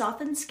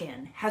water-softened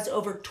skin, has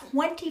over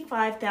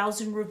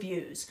 25,000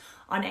 reviews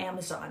on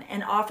Amazon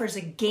and offers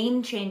a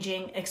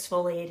game-changing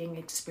exfoliating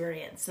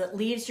experience that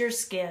leaves your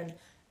skin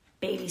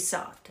baby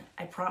soft,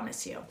 I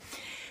promise you.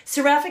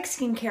 Seraphic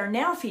Skincare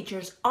now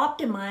features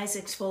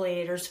optimized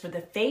exfoliators for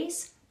the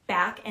face,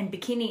 back, and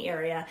bikini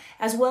area,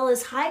 as well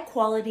as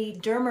high-quality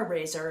derma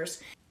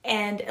razors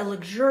and a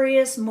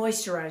luxurious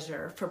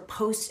moisturizer for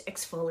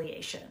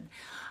post-exfoliation.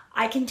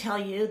 I can tell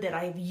you that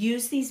I've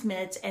used these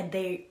mitts and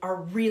they are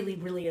really,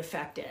 really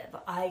effective.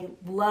 I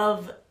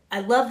love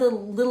the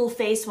little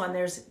face one.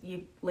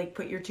 You like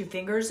put your 2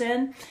 fingers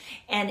in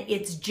and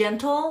it's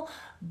gentle,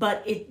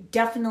 but it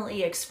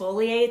definitely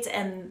exfoliates.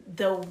 And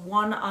the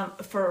one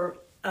for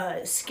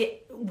skin,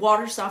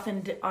 water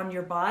softened on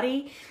your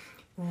body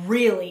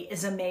really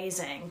is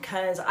amazing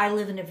because I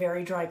live in a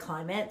very dry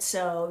climate.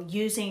 So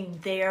using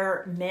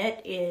their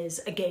mitt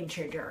is a game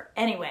changer.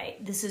 Anyway,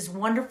 this is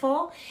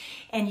wonderful.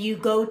 And you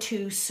go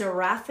to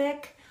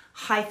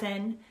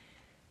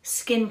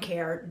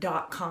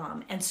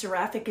seraphic-skincare.com, and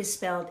Seraphic is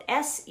spelled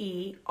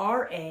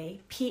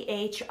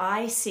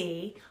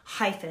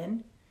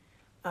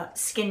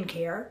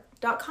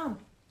SERAPHIC-skincare.com,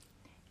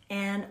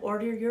 and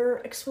order your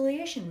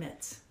exfoliation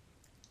mitts.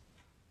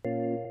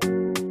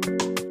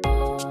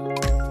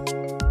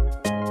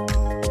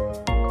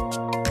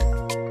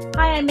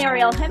 Hi, I'm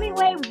Mariel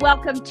Hemingway.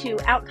 Welcome to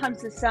Out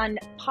Comes the Sun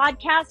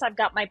podcast. I've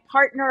got my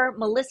partner,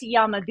 Melissa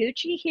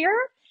Yamaguchi, here.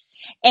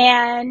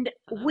 And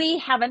we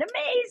have an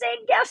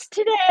amazing guest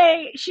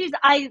today.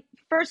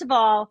 First of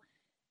all,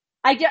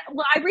 I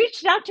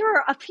reached out to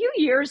her a few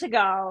years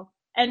ago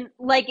and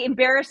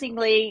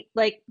embarrassingly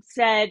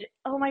said,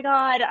 "Oh my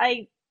God,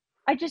 I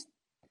was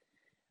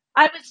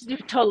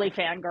totally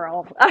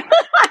fangirl."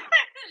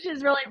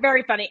 She's really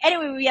very funny.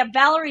 Anyway, we have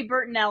Valerie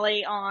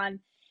Bertinelli on,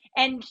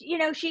 and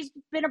she's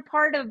been a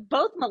part of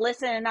both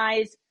Melissa and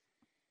I's,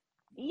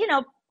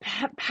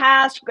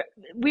 past.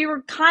 We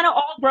were kind of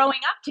all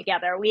growing up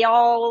together. We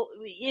all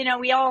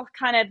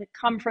kind of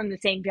come from the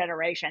same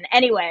generation.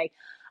 Anyway,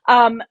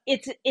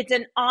 it's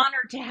an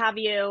honor to have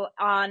you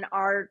on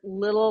our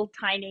little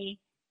tiny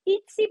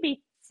itsy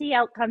bitsy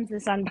Out Comes the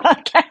Sun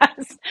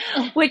podcast,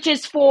 which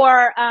is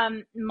for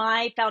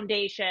my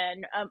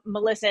foundation.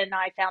 Melissa and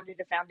I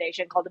founded a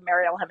foundation called the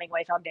Mariel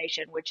Hemingway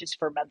Foundation, which is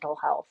for mental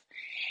health.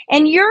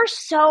 And you're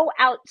so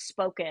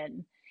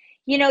outspoken.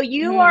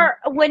 You are,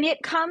 when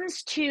it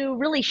comes to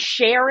really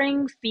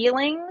sharing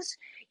feelings,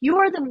 you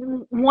are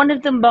one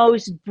of the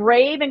most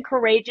brave and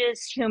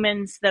courageous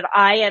humans that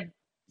I have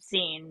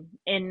seen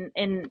in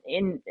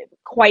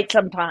quite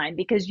some time,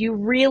 because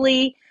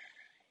you're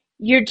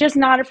just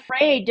not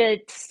afraid to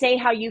say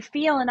how you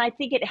feel. And I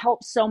think it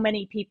helps so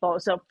many people.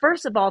 So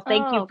first of all,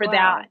 thank you for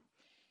that.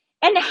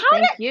 And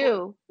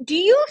do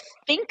you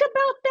think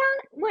about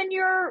that when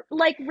you're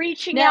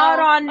reaching out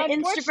on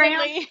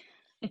Instagram?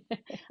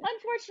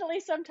 Unfortunately,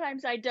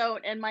 sometimes I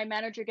don't, and my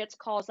manager gets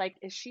calls like,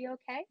 "Is she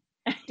okay?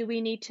 Do we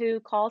need to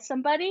call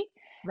somebody?"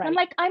 Right. I'm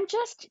like, "I'm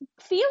just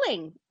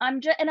feeling. I'm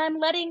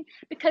letting,"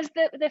 because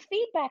the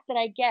feedback that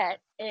I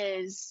get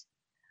is,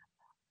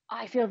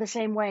 "I feel the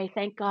same way.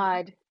 Thank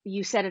God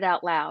you said it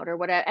out loud," or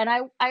whatever. And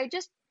I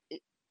just,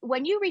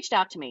 when you reached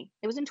out to me,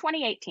 it was in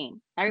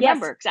 2018. I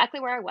remember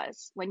exactly where I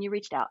was when you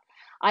reached out.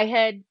 I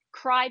had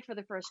cried for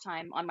the first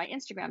time on my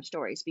Instagram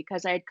stories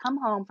because I had come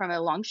home from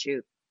a long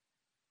shoot.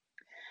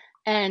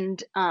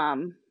 And,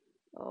 oh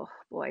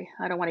boy,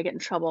 I don't want to get in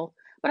trouble,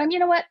 but you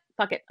know what?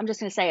 Fuck it. I'm just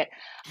going to say it.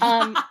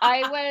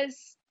 I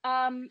was,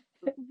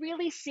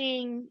 really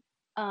seeing,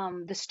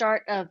 the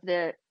start of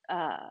the,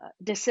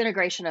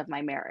 disintegration of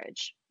my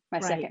marriage, my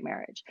second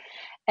marriage.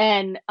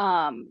 And,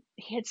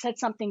 he had said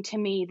something to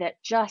me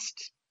that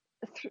just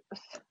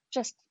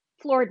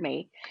floored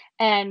me.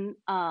 And,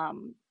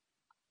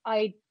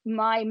 my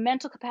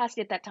mental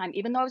capacity at that time,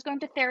 even though I was going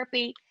to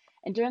therapy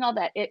and doing all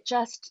that, it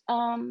just,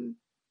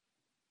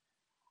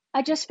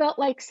 I just felt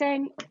like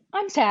saying,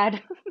 I'm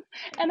sad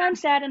and I'm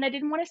sad. And I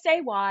didn't want to say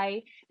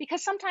why,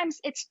 because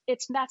sometimes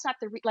that's not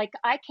like,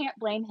 I can't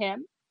blame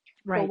him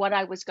for what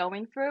I was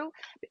going through.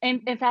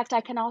 And in fact,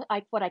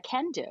 what I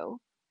can do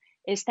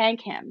is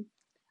thank him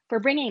for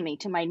bringing me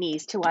to my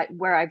knees to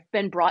where I've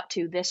been brought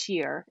to this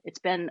year. It's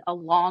been a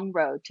long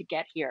road to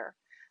get here.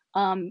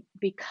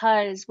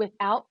 Because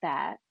without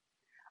that,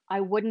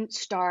 I wouldn't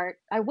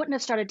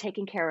have started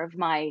taking care of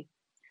my,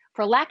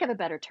 for lack of a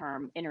better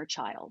term, inner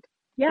child.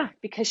 Yeah.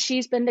 Because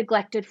she's been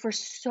neglected for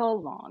so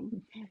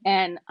long.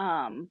 And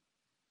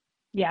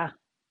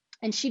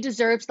and she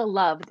deserves the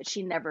love that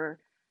she never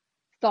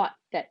thought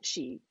that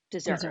she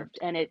deserved.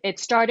 And it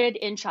started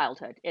in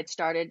childhood. It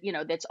started,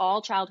 that's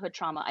all childhood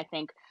trauma, I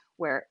think,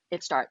 where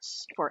it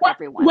starts for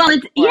everyone. Well, I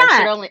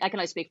can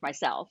only speak for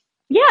myself.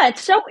 Yeah,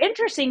 it's so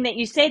interesting that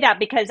you say that,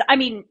 because I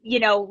mean,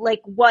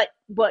 like what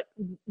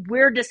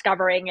we're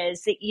discovering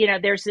is that,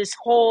 there's this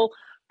whole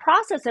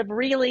process of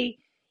really,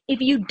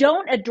 if you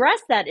don't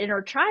address that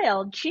inner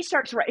child, she's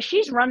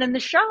running the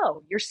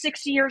show. You're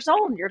 60 years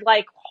old. And you're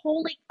like,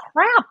 holy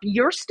crap,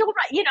 you're still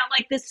right.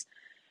 Like this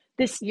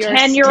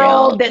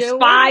 10-year-old, this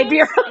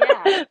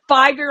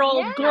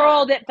 5-year-old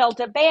girl that felt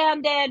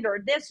abandoned or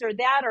this or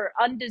that or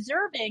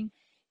undeserving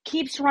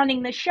keeps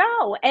running the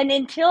show. And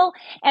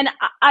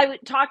I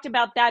talked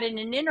about that in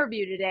an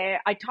interview today.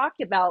 I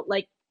talked about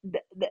like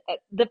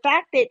the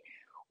fact that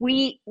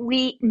we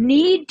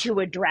need to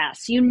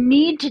address, you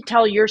need to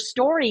tell your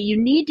story. You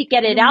need to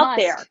get it out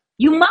there.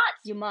 You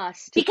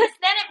must. Because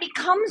then it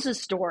becomes a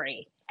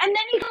story, and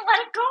then you can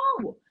let it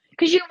go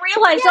because you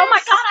realize, oh my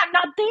God, I'm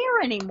not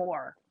there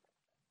anymore.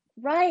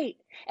 Right.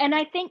 And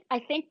I think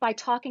by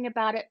talking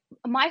about it,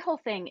 my whole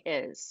thing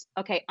is,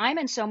 okay, I'm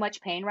in so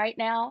much pain right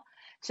now.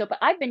 But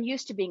I've been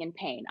used to being in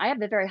pain. I have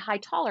a very high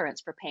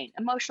tolerance for pain,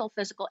 emotional,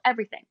 physical,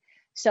 everything.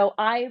 So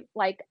I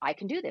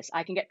can do this.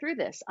 I can get through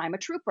this. I'm a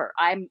trooper.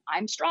 I'm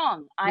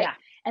strong.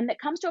 And it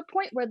comes to a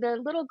point where the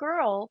little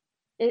girl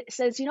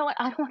says, you know what?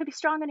 I don't want to be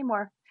strong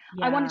anymore.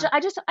 Yeah. I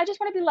just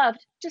want to be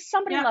loved. Just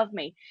somebody love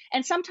me.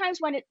 And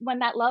sometimes when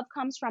that love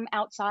comes from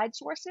outside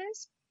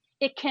sources,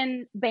 it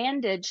can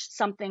bandage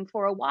something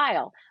for a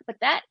while.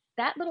 But that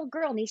little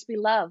girl needs to be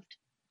loved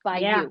by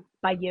you.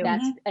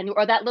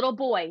 Or that little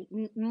boy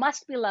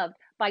must be loved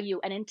by you.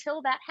 And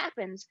until that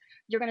happens,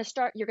 you're going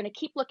to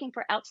keep looking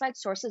for outside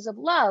sources of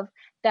love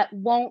that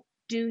won't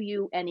do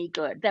you any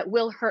good, that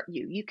will hurt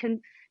you.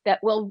 That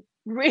will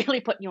really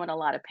put you in a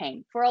lot of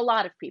pain for a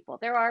lot of people.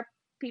 There are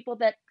people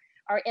that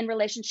are in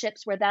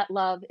relationships where that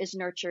love is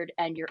nurtured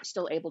and you're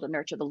still able to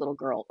nurture the little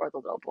girl or the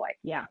little boy.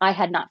 Yeah. I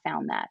had not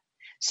found that.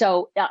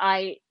 So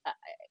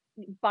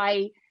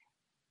by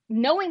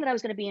knowing that I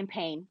was going to be in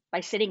pain,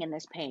 by sitting in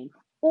this pain,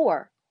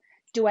 or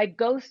do I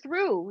go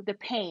through the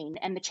pain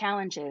and the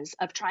challenges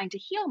of trying to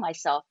heal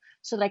myself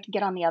so that I can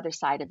get on the other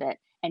side of it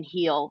and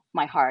heal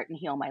my heart and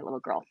heal my little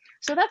girl?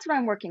 So that's what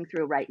I'm working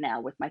through right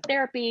now with my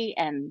therapy.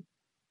 And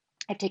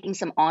I'm taking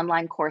some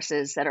online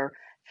courses that are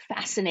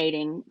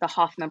fascinating. The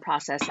Hoffman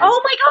process.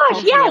 Oh my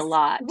gosh, yes. A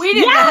lot. We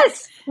did that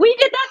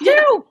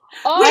too.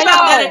 Oh,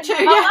 I did it too.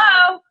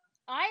 Hello.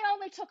 I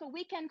only took a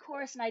weekend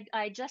course, and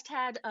I just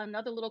had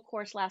another little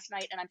course last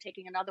night, and I'm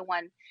taking another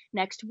one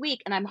next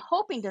week, and I'm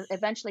hoping to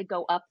eventually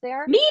go up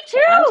there. Me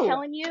too. I'm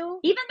telling you,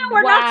 even though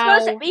we're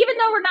not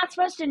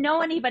supposed to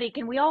know anybody,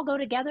 can we all go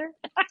together?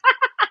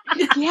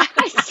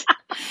 Yes.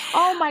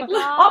 Oh my God.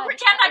 I'll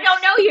pretend I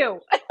don't know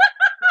you.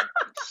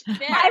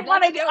 I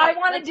want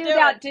to do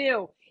that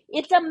too.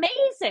 It's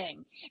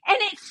amazing, and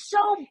it's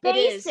so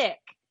basic.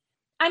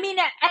 I mean,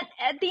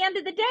 at the end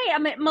of the day, I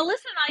mean,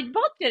 Melissa and I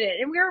both did it,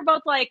 and we were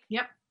both like,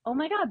 "Yep, oh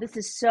my God, this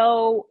is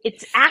so."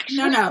 It's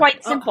actually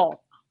quite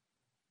simple.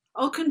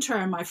 Au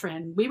contraire, my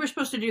friend. We were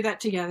supposed to do that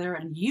together,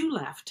 and you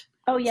left.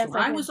 Oh yes, so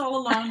I was all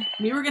alone.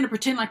 We were going to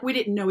pretend like we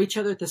didn't know each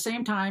other at the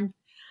same time.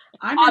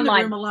 I'm online. In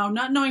the room alone,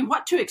 not knowing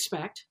what to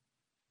expect,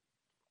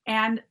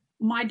 and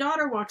my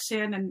daughter walks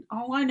in, and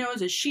all I know is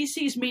that she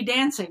sees me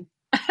dancing.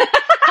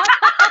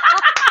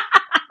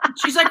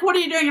 She's like, "What are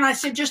you doing?" And I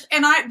said,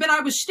 but I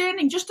was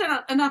standing just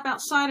enough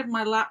outside of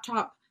my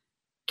laptop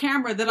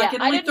camera that I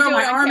could only throw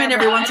my arm in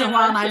every once in a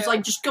while. And I was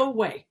like, just go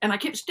away. And I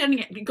kept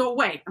standing, go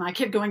away. And I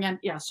kept going in.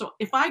 Yeah. So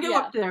if I go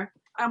up there,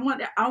 I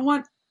want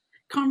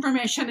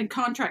confirmation and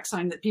contract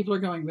sign that people are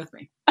going with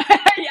me. And I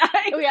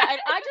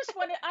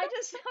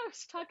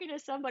was talking to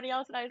somebody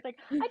else, and I was like,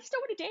 I just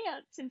don't want to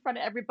dance in front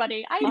of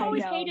everybody. I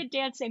always hated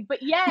dancing,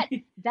 but yet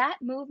that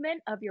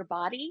movement of your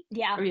body,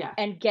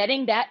 and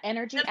getting that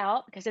energy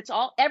out, because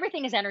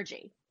everything is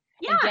energy.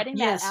 Yeah. And getting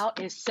that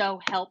out is so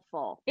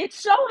helpful.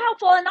 It's so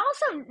helpful. And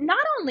also,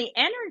 not only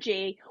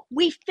energy,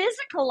 we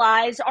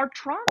physicalize our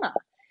trauma.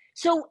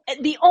 So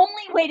the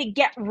only way to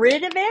get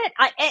rid of it,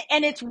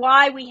 and it's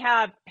why we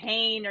have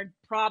pain or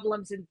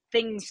problems and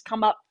things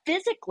come up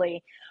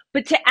physically,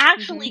 but to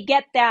actually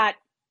get that,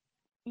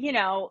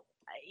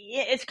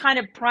 it's kind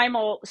of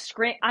primal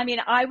scream. I mean,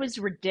 I was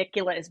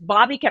ridiculous.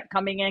 Bobby kept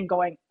coming in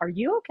going, "Are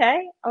you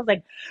okay?" I was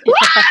like,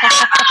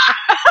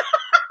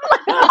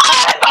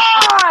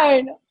 I'm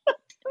fine.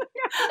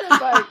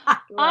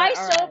 I All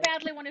so right.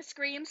 badly want to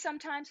scream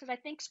sometimes because I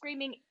think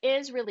screaming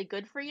is really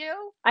good for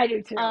you. I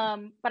do too.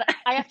 But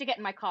I have to get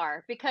in my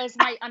car because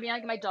I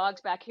got my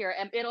dog's back here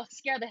and it'll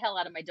scare the hell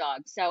out of my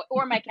dog. So,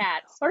 or my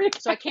cats.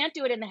 So I can't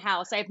do it in the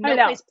house. I have I no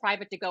know. place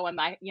private to go in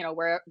my,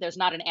 where there's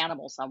not an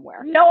animal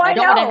somewhere. No, And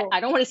I know. I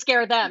don't want to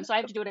scare them. So I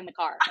have to do it in the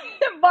car.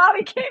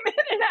 Bobby came in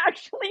and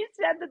actually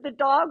said that the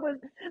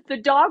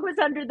dog was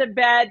under the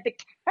bed. The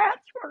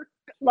cats were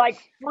like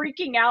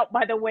freaking out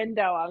by the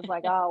window. I was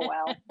like, oh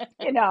well,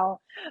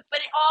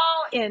 but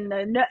all in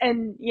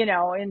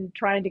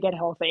trying to get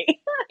healthy.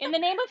 In the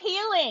name of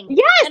healing.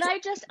 Yes. And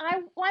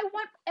I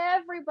want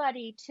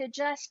everybody to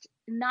just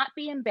not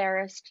be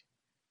embarrassed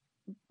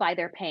by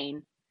their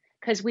pain,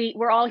 because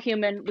we're all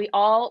human. We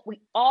all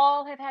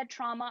have had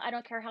trauma. I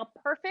don't care how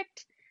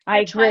perfect I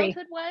your agree.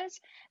 childhood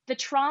was. The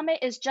trauma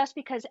is just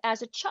because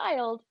as a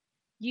child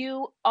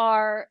you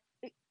are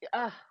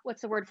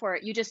what's the word for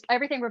it?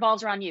 Everything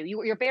revolves around you.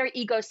 You're very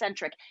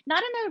egocentric,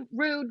 not in a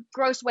rude,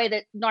 gross way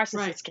that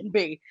narcissists can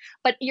be,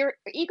 but you're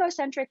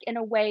egocentric in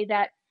a way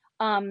that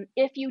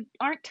if you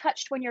aren't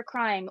touched when you're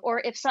crying,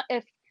 or if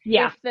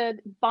the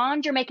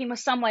bond you're making with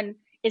someone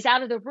is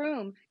out of the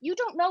room, you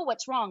don't know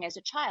what's wrong as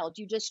a child.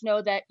 You just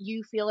know that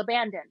you feel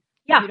abandoned.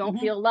 Yeah. You don't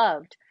feel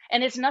loved.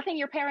 And it's nothing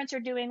your parents are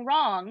doing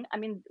wrong. I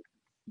mean,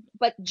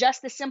 but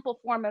just the simple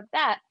form of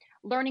that,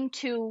 learning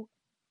to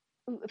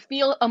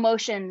feel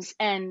emotions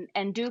and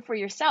do for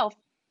yourself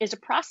is a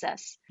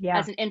process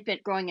as an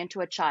infant growing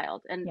into a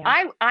child. And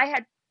I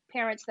had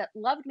parents that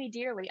loved me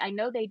dearly. I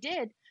know they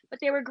did, but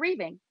they were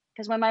grieving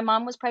because when my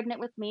mom was pregnant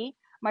with me,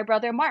 my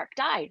brother Mark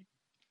died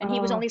and he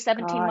was only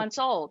 17 months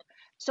old.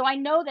 So I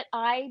know that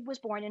I was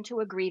born into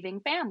a grieving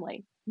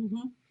family.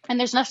 And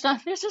there's just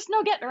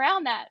no getting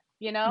around that,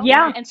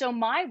 Yeah. And so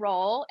my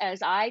role,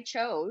 as I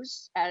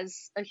chose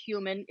as a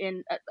human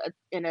in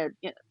a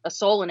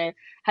soul and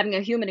having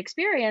a human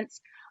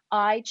experience,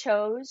 I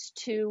chose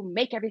to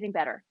make everything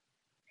better.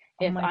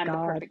 If I'm the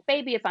perfect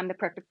baby, if I'm the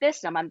perfect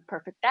this, I'm the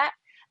perfect that,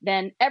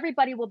 then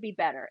everybody will be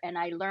better. And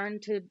I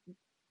learned to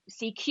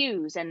see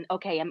cues and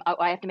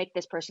I have to make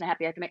this person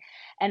happy.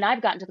 And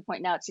I've gotten to the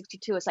point now at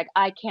 62. It's like,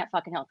 I can't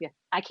fucking help you.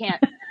 I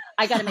can't.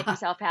 I got to make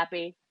myself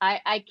happy.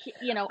 I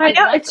know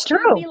it's true.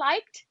 To be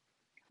liked,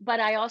 but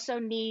I also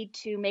need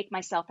to make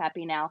myself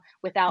happy now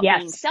without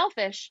being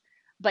selfish.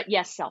 But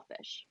yes,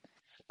 selfish.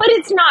 But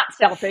it's not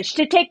selfish.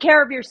 To take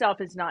care of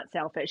yourself is not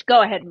selfish.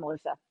 Go ahead,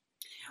 Melissa.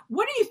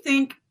 What do you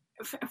think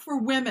for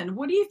women?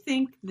 What do you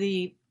think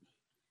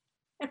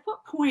at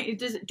what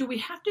point do we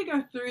have to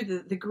go through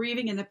the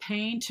grieving and the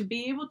pain to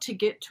be able to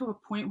get to a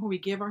point where we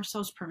give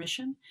ourselves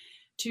permission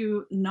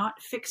to not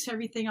fix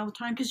everything all the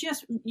time? Because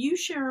yes, you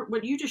share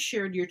what you just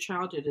shared. Your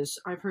childhood is,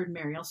 I've heard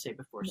Marielle say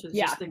before. So it's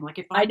this thing like,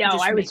 if I could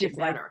just make it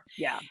better.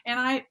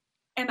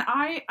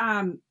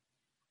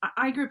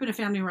 I grew up in a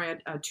family where I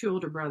had two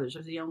older brothers. I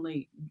was the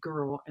only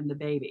girl and the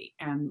baby,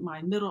 and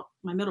my middle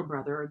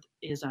brother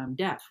is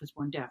deaf. Was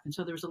born deaf, and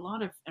so there was a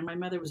lot of. And my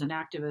mother was an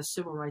activist,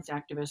 civil rights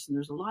activist, and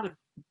there's a lot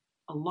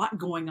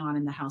going on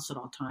in the house at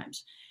all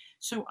times.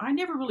 So I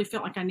never really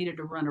felt like I needed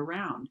to run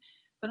around,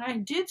 but I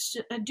do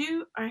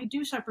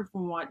suffer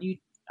from what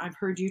I've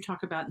heard you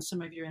talk about in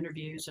some of your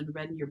interviews and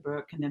read in your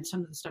book, and then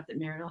some of the stuff that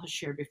Marielle has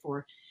shared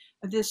before.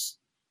 This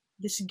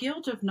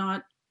guilt of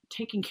not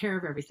taking care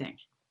of everything.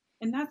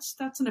 And that's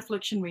an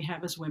affliction we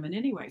have as women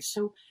anyway.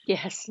 So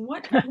yes,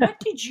 what did what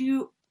did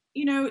you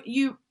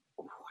do?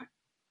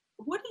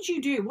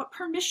 What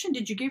permission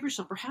did you give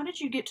yourself, or how did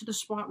you get to the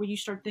spot where you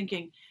start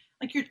thinking,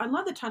 like, I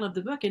love the title of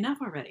the book, Enough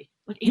Already.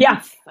 Like,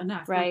 enough.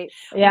 Right.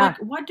 Like,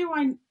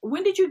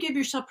 when did you give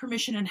yourself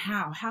permission, and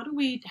how do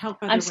we help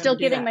other women? I'm still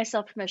giving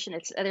myself permission.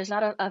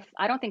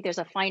 I don't think there's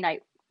a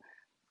finite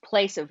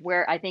place of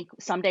where I think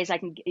some days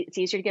it's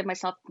easier to give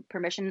myself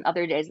permission.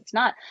 Other days it's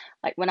not.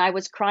 Like when I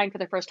was crying for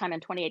the first time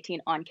in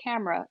 2018 on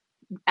camera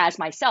as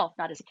myself,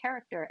 not as a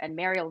character, and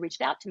Marielle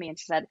reached out to me and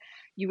said,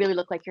 "You really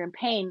look like you're in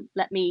pain.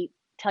 Let me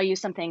tell you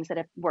some things that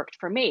have worked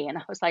for me." And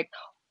I was like,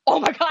 oh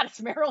my God,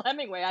 it's Meryl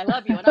Hemingway. I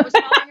love you. And I was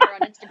following her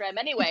on Instagram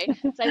anyway.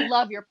 So I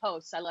love your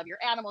posts. I love your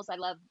animals. I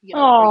love,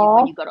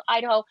 when you go to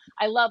Idaho.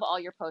 I love all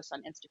your posts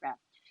on Instagram.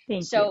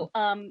 Thank you.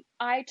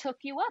 I took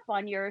you up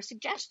on your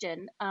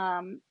suggestion,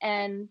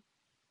 and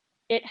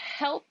it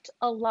helped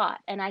a lot.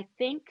 And I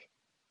think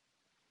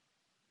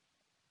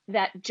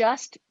that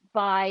just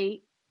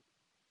by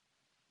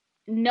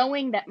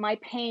knowing that my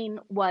pain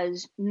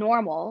was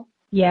normal,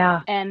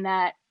 and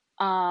that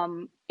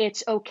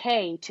it's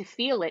okay to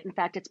feel it. In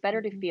fact, it's better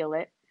to feel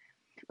it.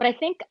 But I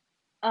think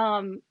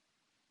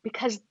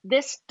because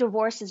this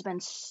divorce has been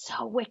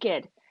so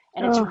wicked,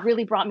 and it's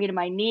really brought me to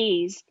my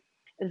knees,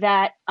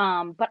 that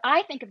but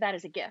I think of that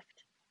as a gift,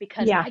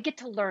 because I get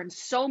to learn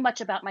so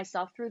much about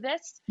myself through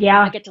this.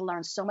 I get to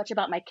learn so much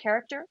about my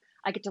character.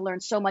 I get to learn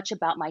so much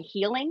about my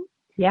healing.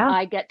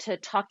 I get to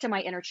talk to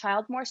my inner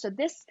child more. So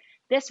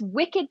this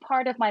wicked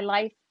part of my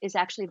life is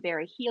actually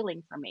very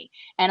healing for me.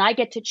 And I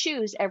get to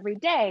choose every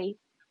day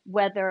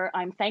whether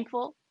I'm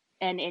thankful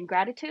and in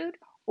gratitude,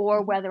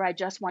 or whether I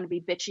just want to be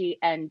bitchy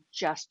and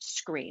just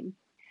scream.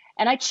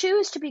 And I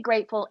choose to be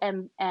grateful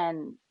and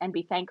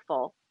be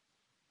thankful,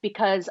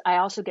 because I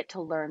also get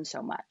to learn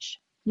so much.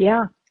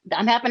 Yeah.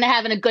 I'm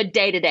having a good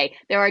day today.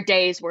 There are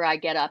days where I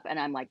get up and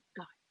I'm like,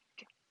 God,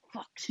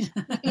 fucked,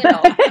 and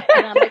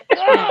I'm like,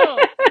 oh.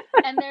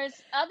 And there's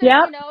other,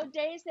 Yep.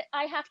 days that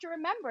I have to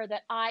remember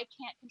that I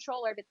can't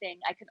control everything.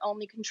 I can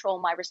only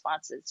control my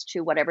responses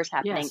to whatever's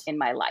happening in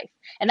my life.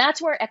 And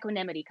that's where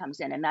equanimity comes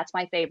in. And that's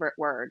my favorite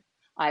word.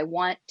 I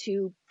want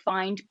to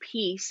find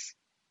peace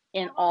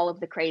in all of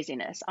the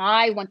craziness.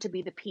 I want to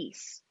be the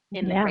peace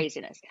in the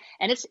craziness.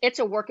 And it's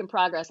a work in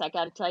progress. I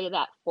got to tell you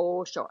that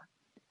for sure.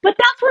 But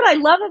that's what I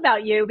love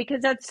about you,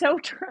 because that's so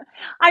true.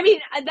 I mean,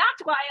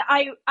 that's why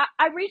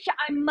I reached.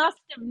 I must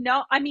have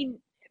known. I mean,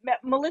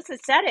 Melissa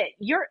said it.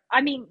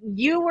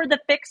 You were the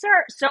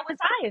fixer. So was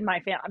I in my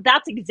family.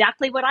 That's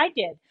exactly what I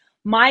did.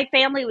 My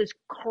family was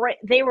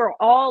they were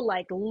all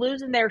like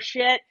losing their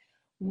shit.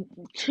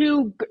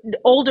 2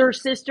 older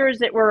sisters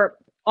that were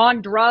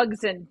on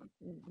drugs and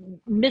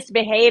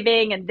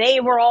misbehaving, and they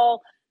were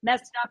all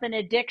messed up in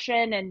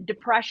addiction and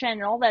depression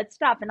and all that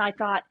stuff. And I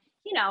thought,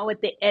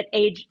 at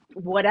age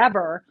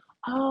whatever,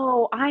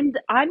 oh, I'm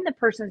the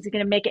person that's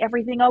going to make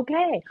everything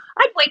okay.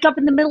 I'd wake up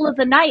in the middle of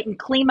the night and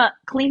clean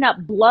up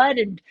blood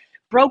and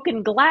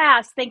broken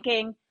glass,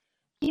 thinking,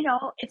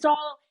 it's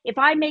all, if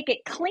I make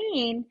it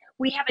clean,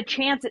 we have a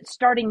chance at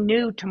starting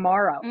new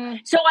tomorrow.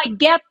 So I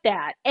get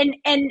that. And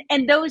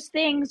those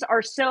things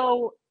are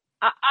so,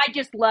 I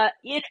just love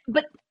it.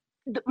 But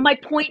my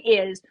point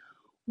is,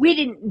 we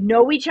didn't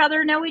know each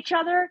other,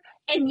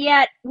 and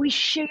yet we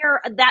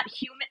share that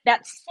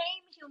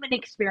same human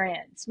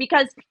experience,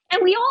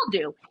 and we all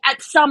do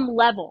at some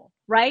level,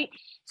 right?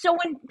 So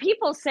when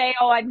people say,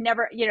 "Oh, I've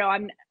never,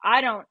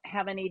 I don't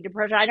have any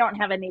depression, I don't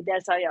have any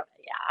this,"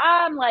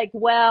 I'm like,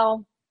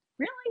 well,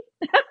 really?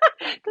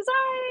 Because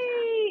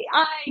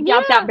I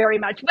got that very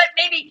much, but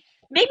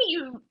maybe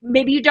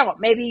you don't.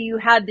 Maybe you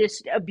had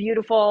this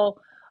beautiful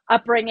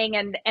upbringing,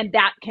 and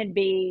that can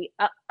be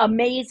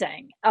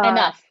amazing.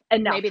 Enough.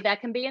 Maybe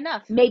that can be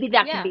enough.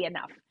 Can be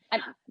enough.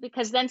 And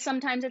because then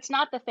sometimes it's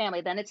not the family,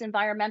 then it's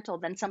environmental,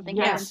 then something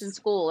happens in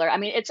school, or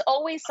it's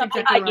always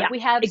something. We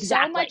have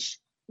so much.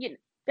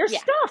 There's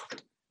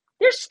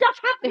stuff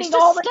happening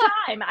all the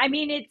time. I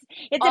mean, it's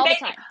all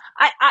amazing.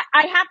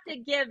 I have to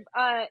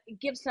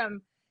give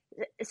some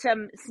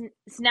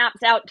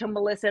snaps out to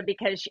Melissa,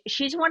 because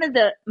she's one of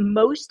the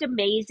most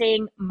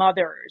amazing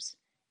mothers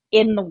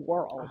in the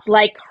world.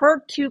 Like,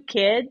 her 2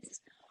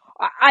 kids,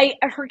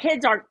 her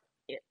kids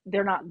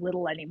they're not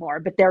little anymore,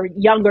 but they're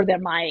younger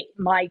than my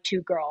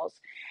 2 girls.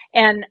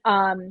 And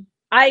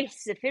I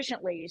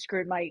sufficiently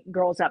screwed my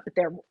girls up, but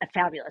they're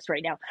fabulous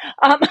right now.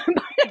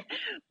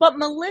 But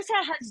Melissa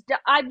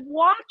I've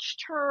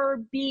watched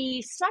her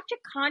be such a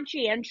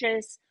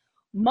conscientious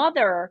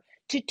mother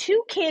to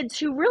 2 kids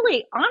who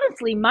really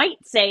honestly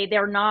might say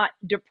they're not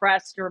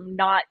depressed or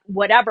not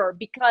whatever,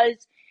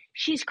 because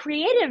she's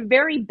created a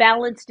very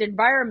balanced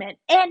environment,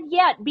 and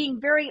yet being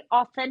very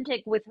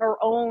authentic with her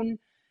own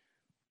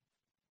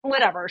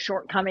whatever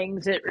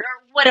shortcomings, or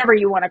whatever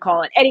you want to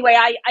call it. Anyway,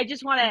 I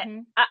just want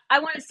to I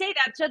want to say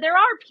that, so there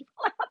are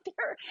people out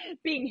there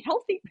being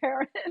healthy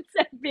parents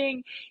and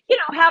being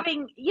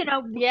having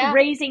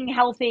raising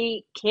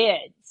healthy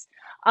kids,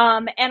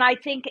 and I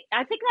think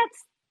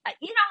that's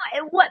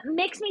what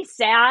makes me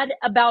sad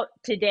about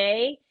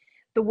today,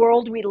 the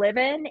world we live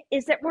in,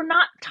 is that we're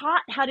not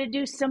taught how to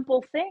do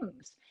simple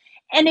things.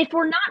 And if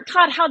we're not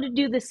taught how to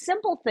do the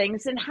simple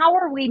things, then how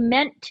are we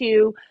meant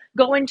to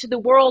go into the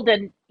world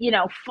and,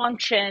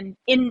 function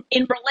in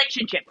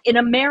relationship, in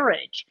a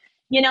marriage?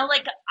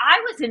 Like, I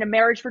was in a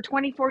marriage for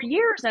 24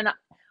 years and I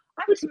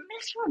was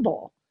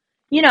miserable,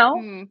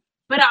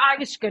 but I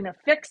was going to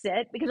fix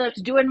it because I was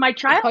doing my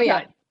childhood. Oh,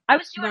 yeah. I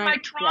was doing my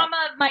trauma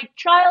of my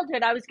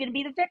childhood. I was going to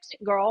be the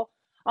fix-it girl.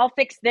 I'll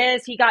fix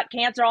this. He got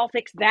cancer. I'll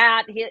fix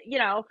that.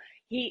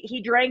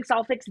 He drinks.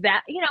 I'll fix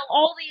that.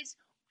 All these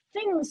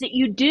things that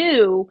you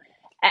do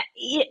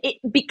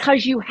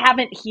because you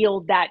haven't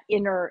healed that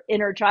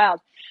inner child.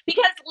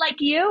 Because like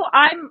you,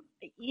 I'm,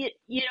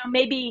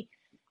 maybe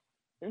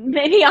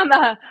I'm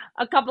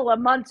a couple of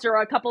months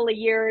or a couple of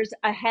years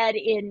ahead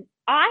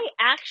I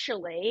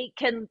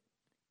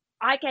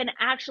can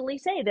actually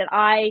say that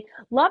I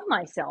love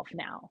myself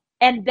now.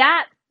 And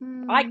that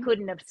I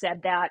couldn't have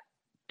said that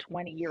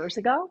 20 years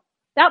ago.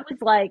 That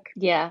was like,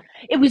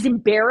 it was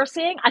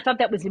embarrassing. I thought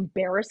that was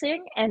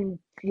embarrassing and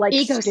like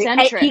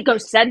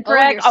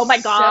egocentric. Oh my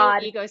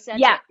God. So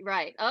egocentric.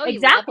 Right. Oh, you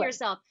love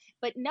yourself.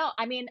 But no,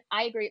 I mean,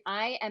 I agree.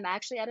 I am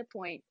actually at a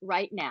point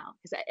right now,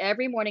 because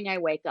every morning I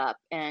wake up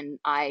and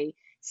I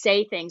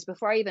say things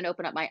before I even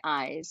open up my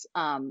eyes,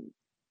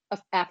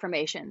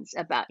 affirmations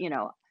about,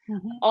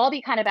 all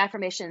the kind of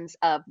affirmations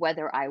of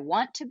whether I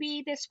want to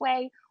be this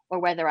way or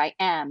whether I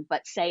am,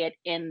 but say it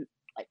in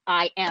like,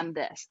 I am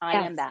this,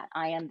 I am that,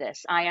 I am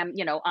this, I am,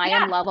 I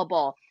am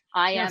lovable,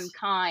 I am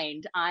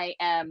kind, I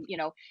am,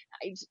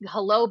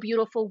 hello,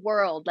 beautiful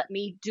world. Let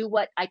me do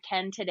what I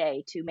can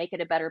today to make it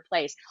a better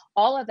place.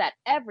 All of that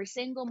every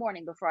single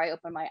morning before I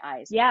open my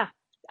eyes. Yeah.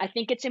 I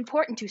think it's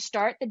important to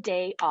start the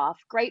day off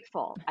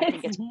grateful. I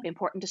think it's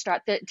important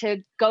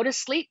to go to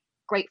sleep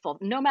grateful,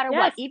 no matter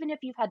what. Even if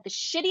you've had the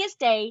shittiest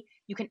day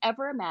you can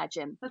ever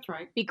imagine. That's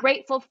right. Be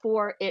grateful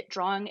for it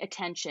drawing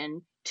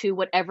attention to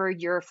whatever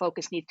your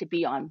focus needs to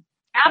be on.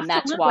 Absolutely. And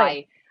that's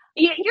why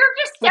you're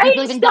just whether saying you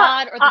believe in stuff,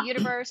 God or the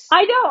universe.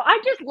 I know.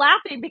 I'm just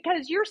laughing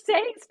because you're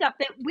saying stuff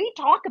that we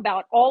talk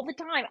about all the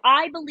time.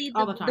 I believe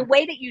the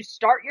way that you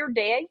start your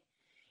day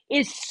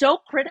is so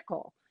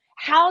critical.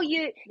 How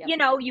you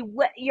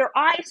your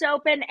eyes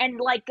open and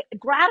like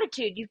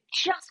gratitude. You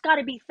just got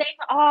to be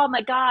thankful. Oh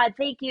my God,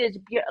 thank you.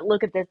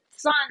 Look at the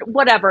sun,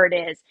 whatever it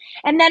is.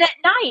 And then at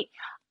night,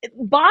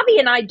 Bobby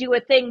and I do a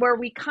thing where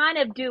we kind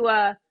of do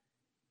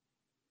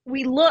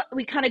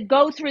we kind of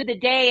go through the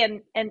day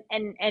and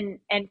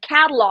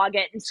catalog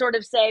it and sort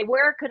of say,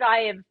 where could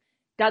I have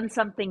done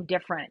something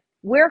different?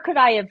 Where could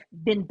I have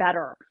been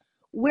better?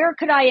 Where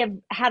could I have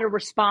had a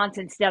response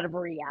instead of a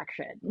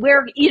reaction?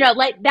 Where,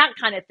 like that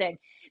kind of thing.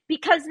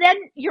 Because then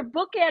you're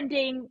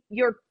bookending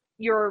your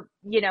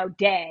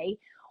day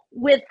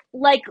with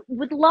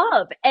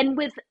love and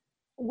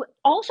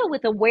also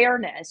with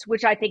awareness,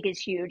 which I think is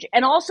huge.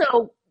 And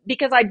also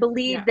because I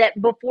believe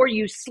that before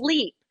you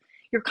sleep,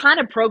 you're kind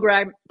of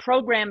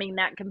programming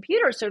that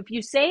computer. So if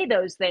you say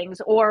those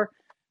things, or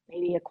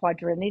maybe a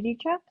quadrinity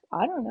check,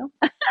 I don't know.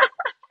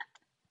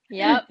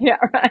 Yep. Yeah.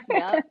 Right.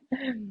 Yep.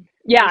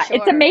 Yeah. Sure.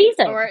 It's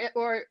amazing.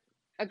 Or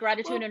a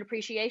gratitude and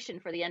appreciation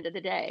for the end of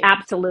the day.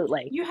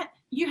 Absolutely.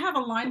 You have a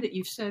line that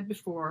you've said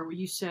before where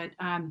you said,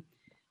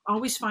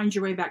 always find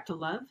your way back to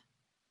love.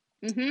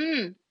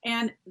 Mm-hmm.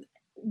 And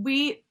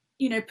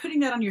putting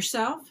that on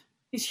yourself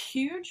is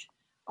huge.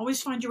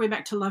 Always find your way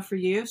back to love for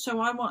you. So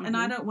I want, and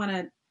I don't want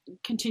to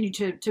continue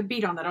to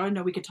beat on that. I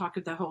know we could talk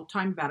the whole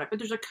time about it, but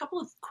there's a couple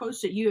of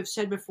quotes that you have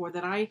said before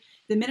that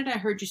the minute I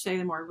heard you say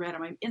them or I read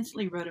them, I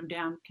instantly wrote them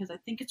down because I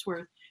think it's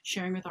worth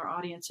sharing with our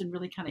audience and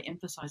really kind of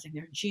emphasizing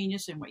their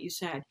genius in what you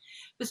said.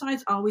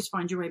 Besides, always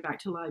find your way back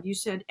to love. You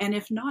said, and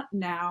if not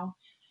now,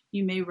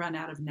 you may run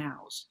out of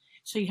nows.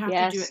 So you have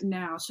to do it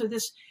now. So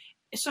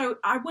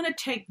I want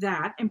to take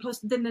that and plus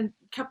then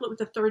couple it with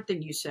the third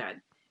thing you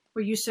said,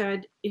 where you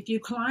said, if you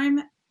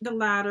climb the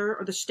ladder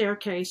or the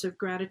staircase of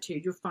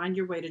gratitude, you'll find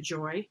your way to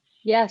joy.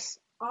 Yes.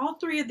 All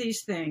three of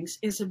these things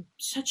is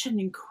such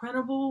an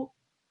incredible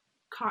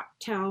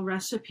cocktail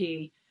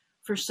recipe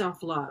for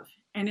self-love.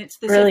 And it's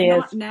this, really if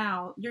not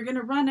now, you're going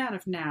to run out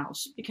of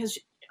nows because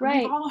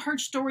we've all heard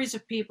stories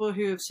of people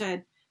who have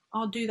said,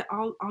 I'll do that.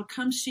 I'll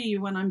come see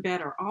you when I'm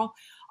better. I'll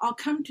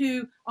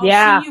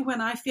see you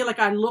when I feel like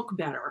I look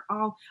better.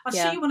 I'll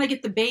see you when I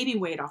get the baby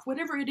weight off.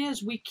 Whatever it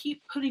is, we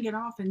keep putting it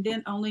off, and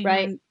then only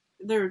when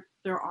there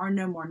are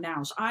no more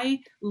nows. I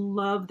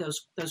love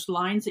those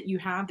lines that you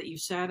have that you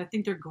said. I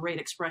think they're great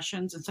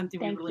expressions and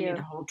something we really need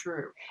to hold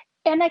true.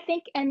 And I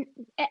think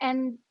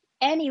and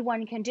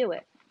anyone can do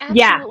it.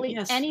 Absolutely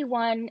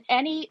anyone,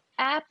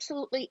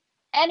 absolutely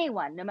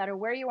anyone, no matter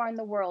where you are in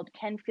the world,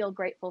 can feel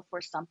grateful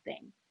for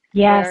something.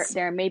 Yes.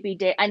 There may be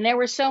days, and there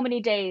were so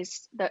many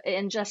days that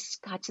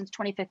since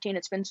 2015,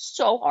 it's been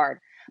so hard,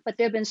 but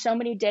there have been so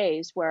many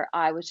days where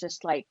I was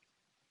just like,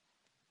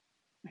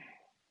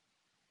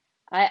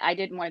 I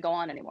didn't want to go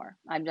on anymore.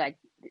 I'm like,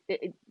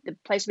 the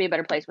place would be a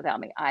better place without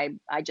me. I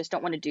just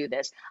don't want to do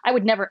this. I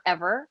would never,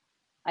 ever.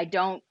 I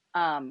don't,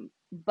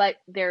 but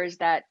there's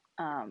that,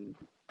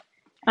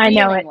 I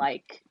know it.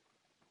 Like,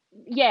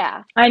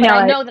 yeah, I know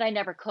I know that I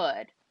never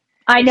could.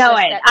 I know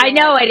it. I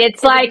know it.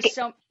 It's like,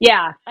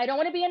 I don't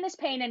want to be in this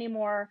pain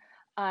anymore.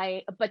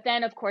 But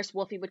then of course,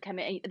 Wolfie would come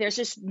in. There's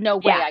just no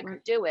way I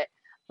could do it.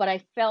 But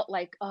I felt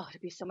like,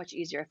 it'd be so much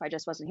easier if I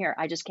just wasn't here.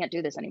 I just can't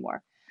do this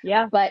anymore.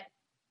 Yeah. But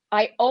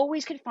I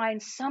always could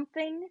find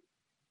something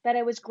that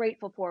I was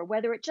grateful for,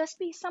 whether it just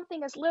be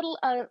something as little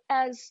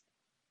as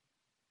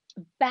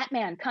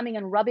Batman coming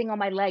and rubbing on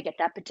my leg at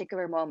that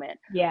particular moment.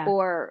 Yeah.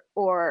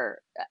 Or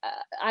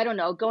I don't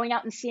know, going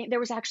out and seeing, there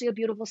was actually a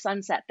beautiful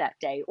sunset that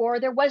day, or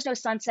there was no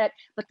sunset,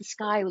 but the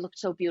sky looked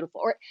so beautiful,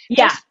 or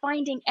just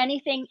finding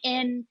anything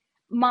in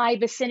my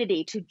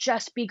vicinity to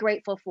just be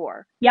grateful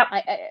for. Yep.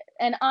 I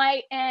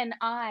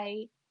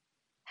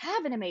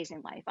have an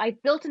amazing life.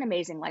 I've built an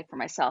amazing life for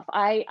myself.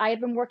 I have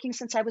been working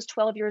since I was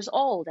 12 years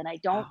old, and I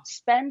don't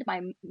spend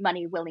my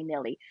money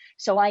willy-nilly.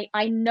 So I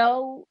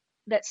know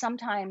that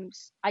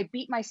sometimes I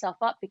beat myself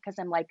up because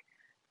I'm like,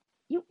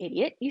 you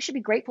idiot, you should be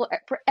grateful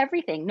for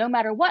everything, no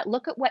matter what.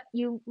 Look at where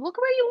you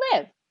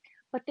live.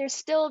 But there's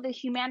still the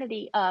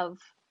humanity of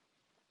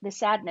the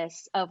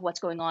sadness of what's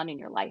going on in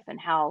your life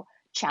and how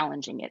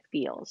challenging it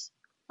feels.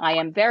 I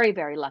am very,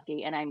 very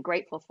lucky, and I'm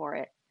grateful for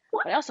it.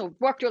 But I also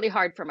worked really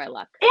hard for my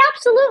luck.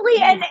 Absolutely.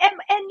 And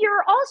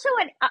you're also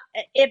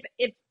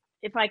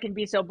if I can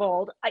be so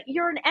bold,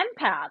 you're an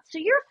empath. So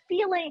you're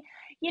feeling,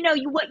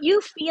 what you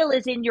feel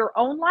is in your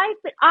own life.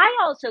 But I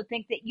also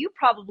think that you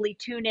probably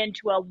tune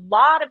into a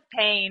lot of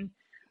pain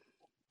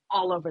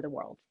all over the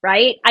world,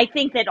 right? I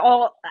think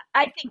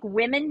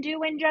women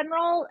do in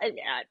general,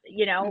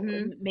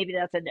 maybe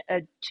that's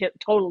a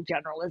total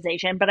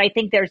generalization, but I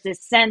think there's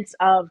this sense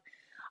of,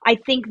 I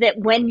think that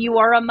when you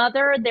are a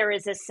mother, there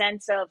is a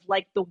sense of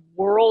like the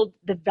world,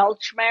 the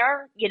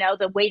Weltschmerz,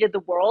 the weight of the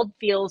world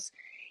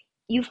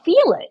you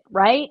feel it,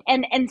 right?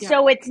 And Yeah.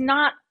 so it's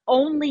not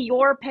only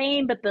your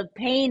pain, but the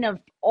pain of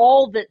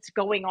all that's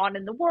going on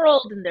in the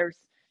world. And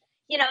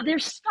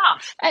there's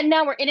stuff. And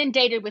now we're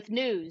inundated with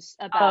news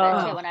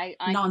about it too. And I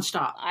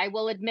nonstop. I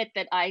will admit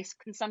that I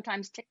can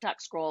sometimes TikTok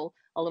scroll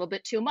a little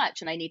bit too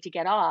much, and I need to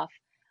get off.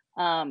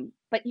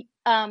 But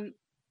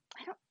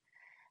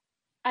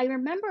I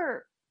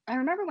remember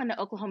when the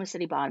Oklahoma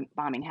City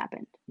bombing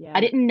happened. Yeah.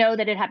 I didn't know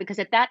that it happened because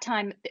at that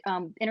time,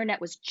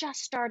 internet was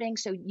just starting,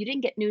 so you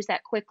didn't get news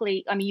that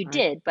quickly. I mean, you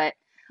did, but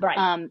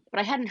Right. but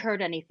I hadn't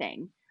heard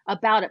anything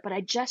about it. But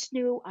I just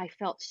knew I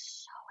felt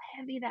so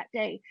heavy that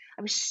day.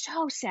 I was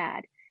so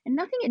sad, and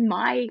nothing in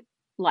my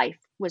life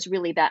was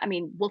really that. I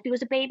mean, Wolfie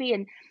was a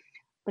baby,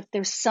 but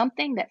there's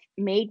something that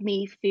made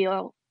me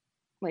feel.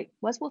 Wait,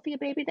 was Wolfie a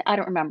baby? I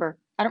don't remember.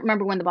 I don't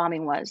remember when the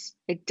bombing was.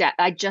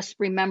 I just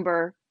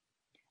remember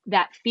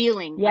that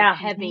feeling of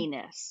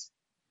heaviness.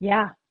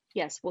 Yeah.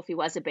 Yes, Wolfie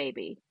was a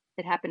baby.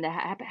 It happened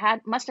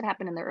must have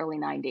happened in the early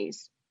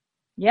 90s.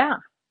 Yeah.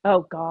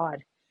 Oh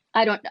God.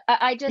 I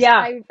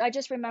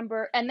just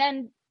remember, and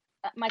then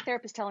my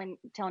therapist telling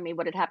me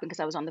what had happened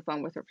because I was on the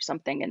phone with her for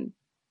something, and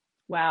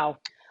wow,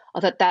 I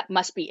thought that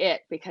must be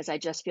it because I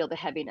just feel the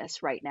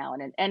heaviness right now,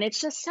 and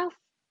it's just so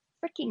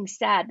freaking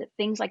sad that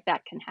things like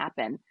that can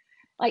happen.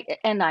 Like,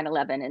 and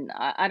 9/11, and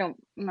I don't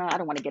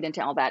want to get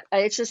into all that.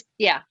 It's just,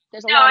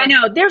 there's a lot. I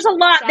know there's a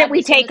lot that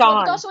we take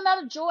on. There's also a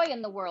lot of joy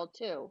in the world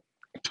too.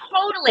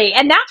 Totally,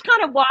 and that's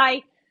kind of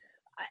why,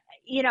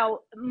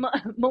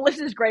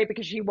 Melissa's great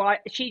because she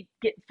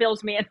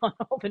fills me in on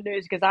all the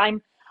news because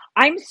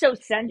I'm so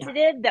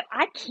sensitive that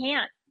I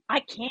can't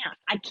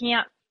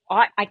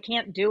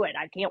do it.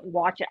 I can't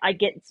watch it.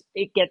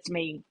 It gets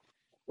me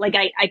like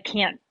I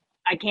can't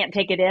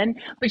take it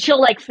in, but she'll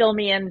like fill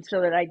me in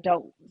so that I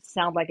don't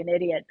sound like an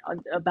idiot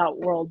about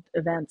world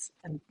events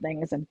and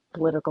things and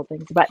political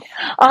things. But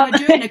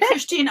doing a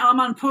Christine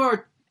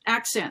Amanpour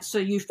accent, so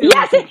you feel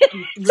yes, like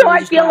you really so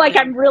I feel like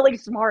I'm really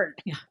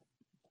smart. Yeah.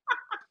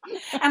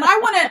 And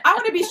I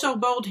want to be so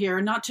bold here,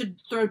 and not to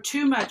throw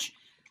too much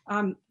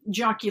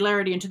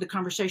jocularity into the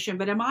conversation,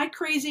 but am I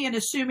crazy in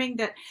assuming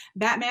that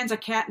Batman's a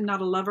cat and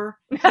not a lover?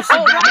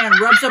 Batman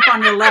rubs up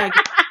on your leg.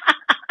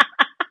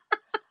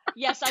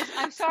 Yes,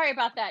 I'm sorry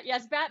about that.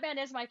 Yes, Batman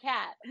is my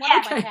cat. One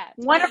of my cats.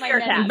 One of your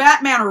cats.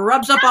 Batman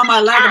rubs up on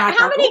my leg. And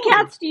how many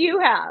cats do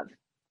you have?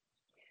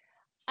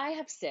 I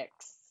have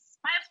 6.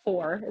 I have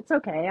 4. It's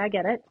okay. I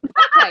get it.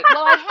 Okay.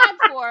 Well, I had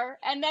 4,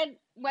 and then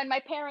when my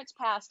parents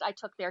passed, I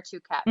took their 2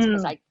 cats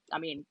because I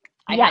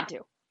had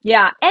to.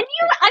 Yeah, and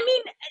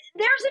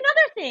there's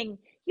another thing.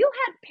 You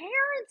had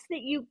parents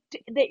that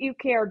you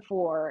cared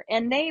for,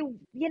 and they, you've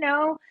been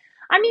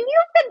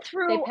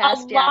through a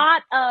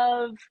lot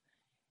of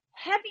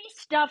heavy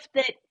stuff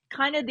that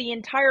kind of the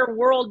entire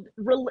world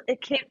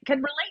can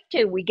relate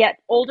to. We get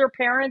older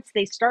parents;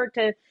 they start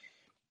to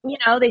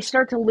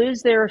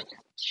lose their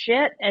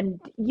shit,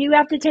 and you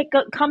have to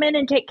come in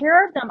and take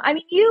care of them. I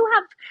mean, you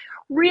have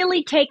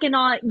really taken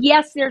on.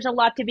 Yes, there's a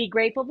lot to be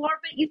grateful for,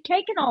 but you've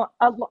taken on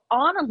a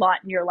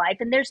lot in your life,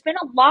 and there's been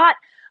a lot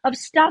of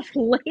stuff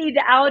laid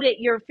out at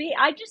your feet.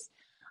 I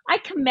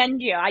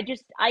commend you. I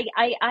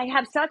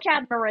have such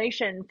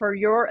admiration for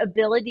your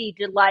ability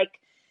to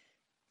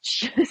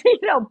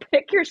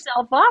pick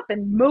yourself up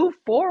and move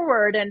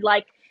forward and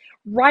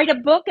write a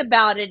book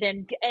about it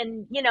and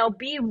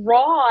be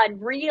raw and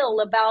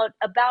real about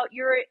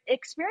your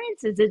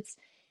experiences.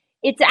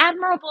 It's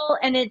admirable,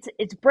 and it's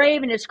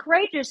brave, and it's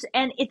courageous,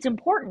 and it's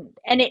important,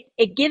 and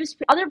it gives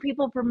other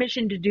people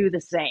permission to do the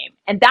same.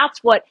 And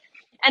that's what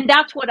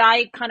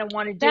I kind of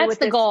want to do. That's with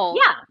the this. goal.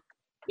 Yeah.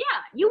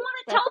 You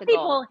want to tell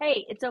people,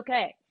 hey, it's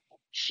okay.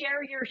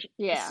 Share it,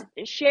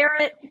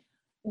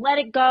 let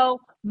it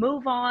go,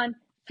 move on,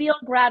 feel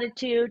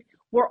gratitude.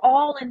 We're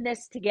all in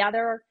this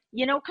together,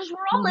 because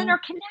we're all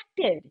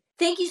interconnected.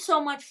 Thank you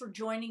so much for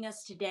joining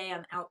us today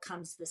on Out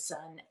Comes the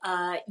Sun.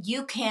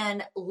 You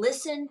can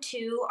listen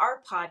to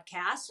our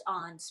podcast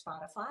on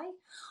Spotify,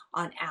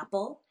 on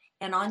Apple,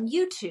 and on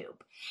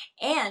YouTube.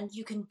 And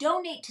you can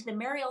donate to the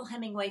Mariel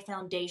Hemingway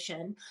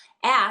Foundation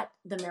at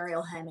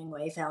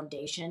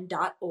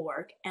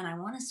theMarielHemingwayFoundation.org. And I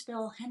want to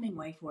spell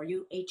Hemingway for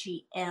you,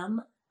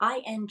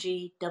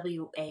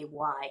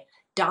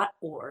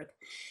 HEMINGWAY.org.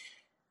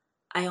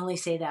 I only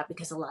say that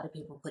because a lot of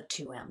people put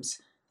 2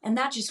 M's, and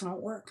that just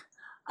won't work.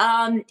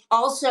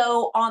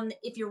 Also,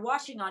 if you're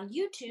watching on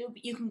YouTube,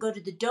 you can go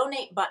to the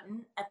donate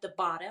button at the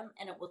bottom,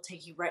 and it will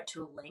take you right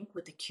to a link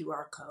with a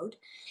QR code.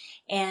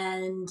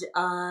 And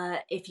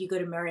if you go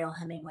to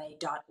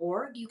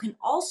marielhemingway.org, you can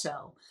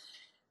also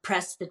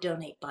press the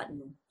donate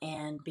button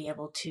and be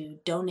able to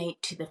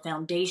donate to the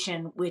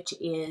foundation, which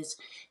is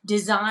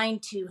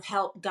designed to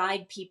help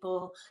guide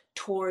people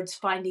towards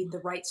finding the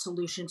right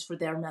solutions for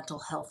their mental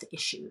health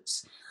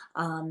issues.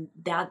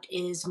 That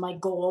is my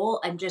goal.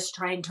 I'm just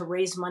trying to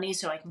raise money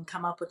so I can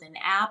come up with an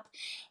app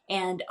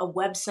and a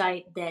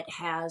website that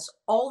has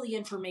all the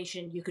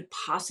information you could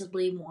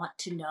possibly want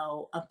to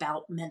know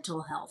about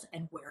mental health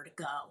and where to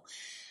go.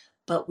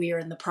 But we are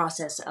in the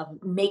process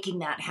of making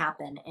that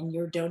happen, and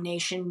your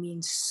donation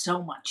means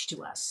so much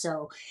to us.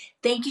 So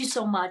thank you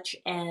so much,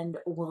 and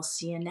we'll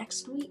see you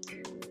next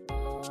week.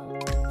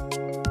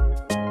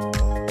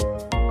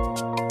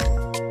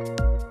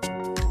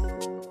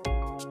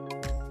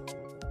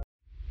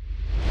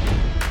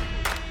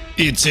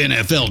 It's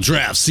NFL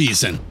draft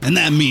season, and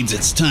that means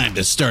it's time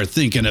to start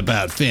thinking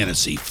about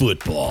fantasy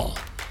football.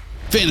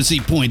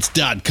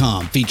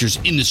 FantasyPoints.com features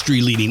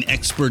industry-leading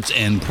experts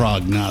and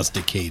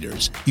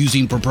prognosticators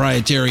using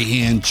proprietary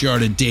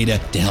hand-charted data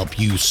to help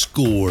you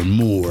score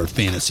more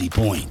fantasy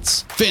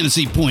points.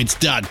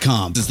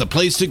 FantasyPoints.com is the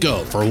place to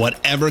go for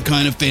whatever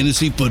kind of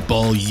fantasy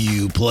football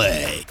you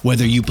play.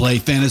 Whether you play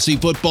fantasy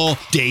football,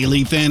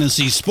 daily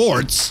fantasy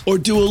sports, or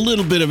do a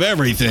little bit of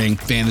everything,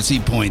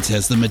 Fantasy Points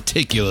has the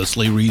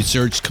meticulously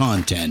researched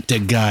content to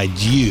guide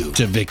you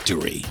to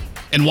victory.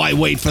 And why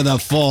wait for the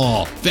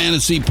fall?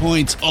 Fantasy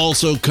Points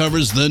also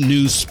covers the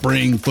new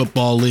spring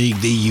football league,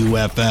 the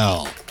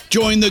UFL.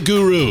 Join the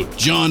guru,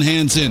 John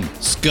Hansen,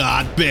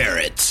 Scott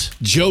Barrett,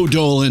 Joe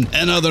Dolan,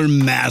 and other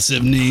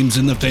massive names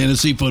in the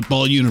fantasy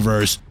football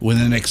universe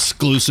with an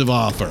exclusive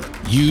offer.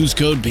 Use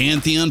code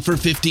Pantheon for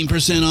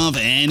 15% off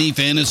any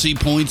Fantasy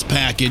Points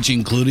package,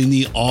 including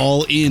the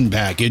all-in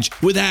package,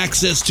 with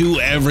access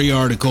to every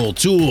article,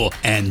 tool,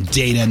 and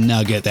data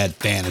nugget that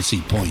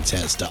Fantasy Points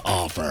has to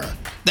offer.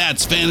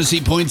 That's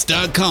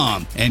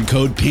FantasyPoints.com and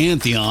code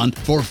Pantheon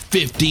for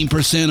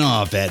 15%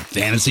 off at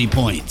Fantasy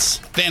Points.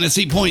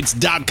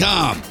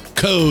 FantasyPoints.com,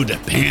 code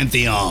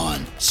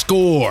Pantheon.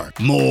 Score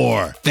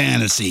more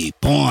fantasy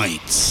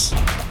points.